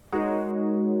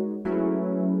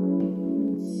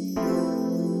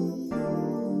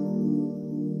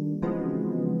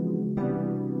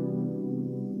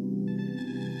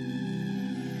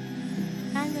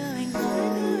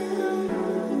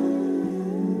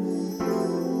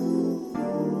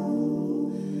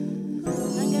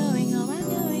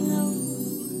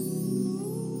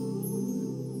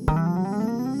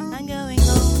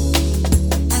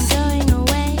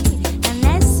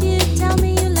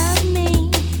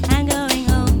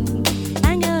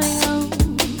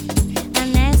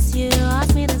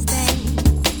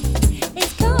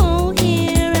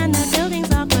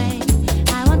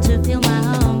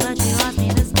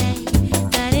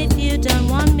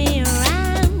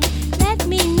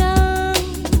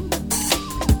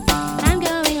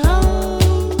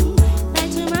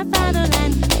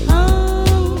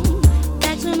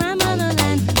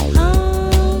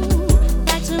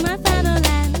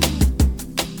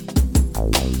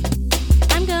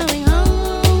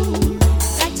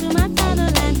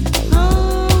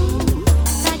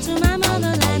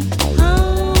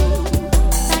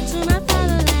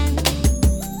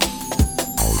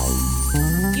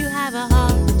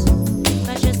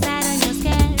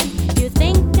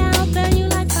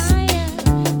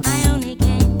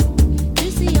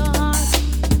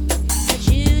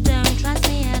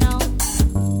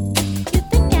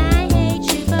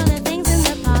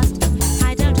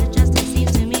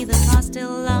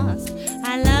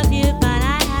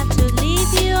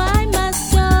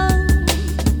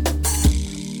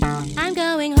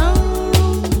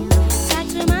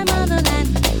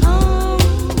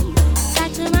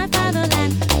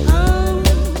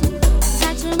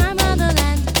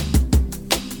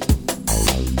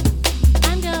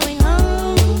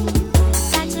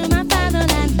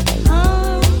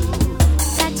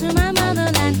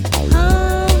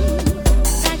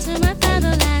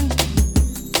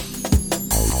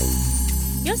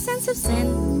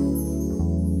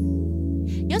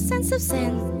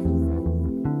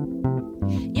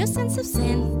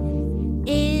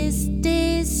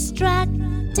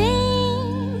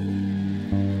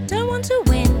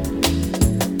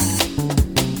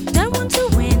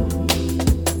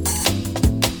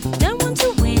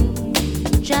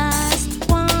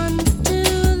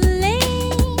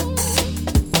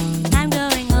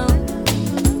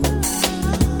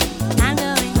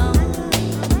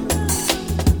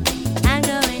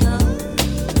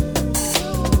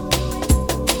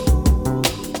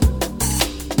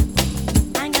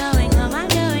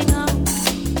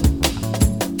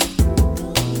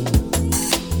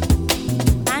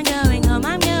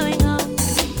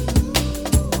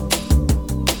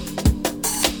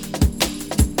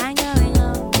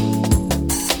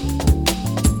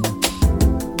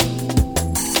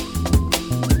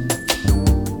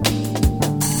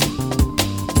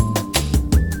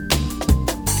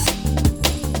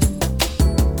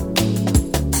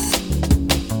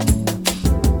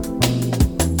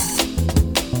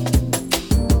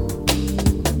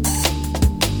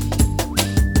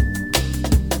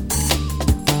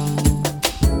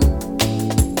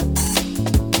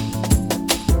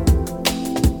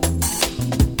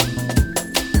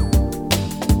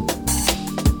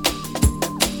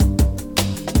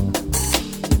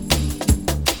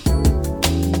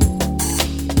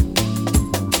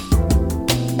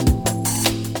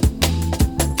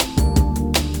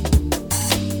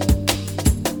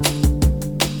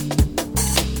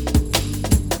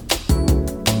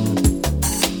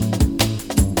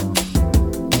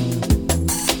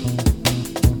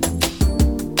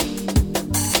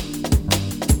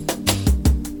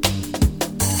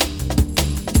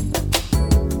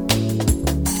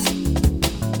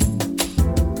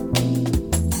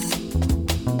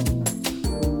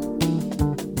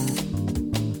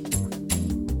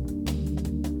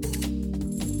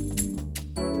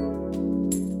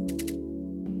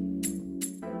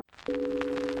 We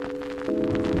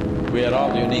are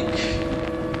all unique,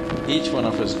 each one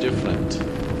of us different.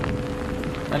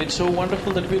 And it's so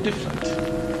wonderful that we're different.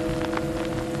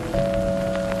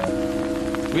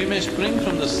 We may spring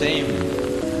from the same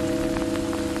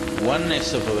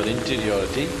oneness of our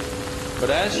interiority,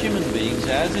 but as human beings,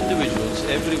 as individuals,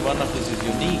 every one of us is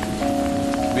unique.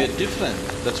 We are different,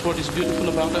 that's what is beautiful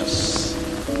about us.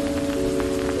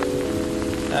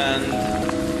 And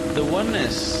the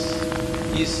oneness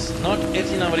is not yet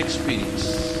in our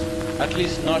experience, at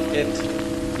least not yet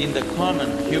in the common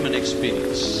human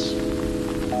experience.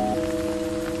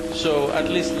 So at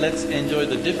least let's enjoy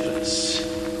the difference.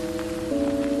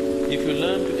 If you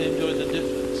learn to enjoy the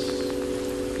difference,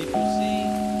 if you see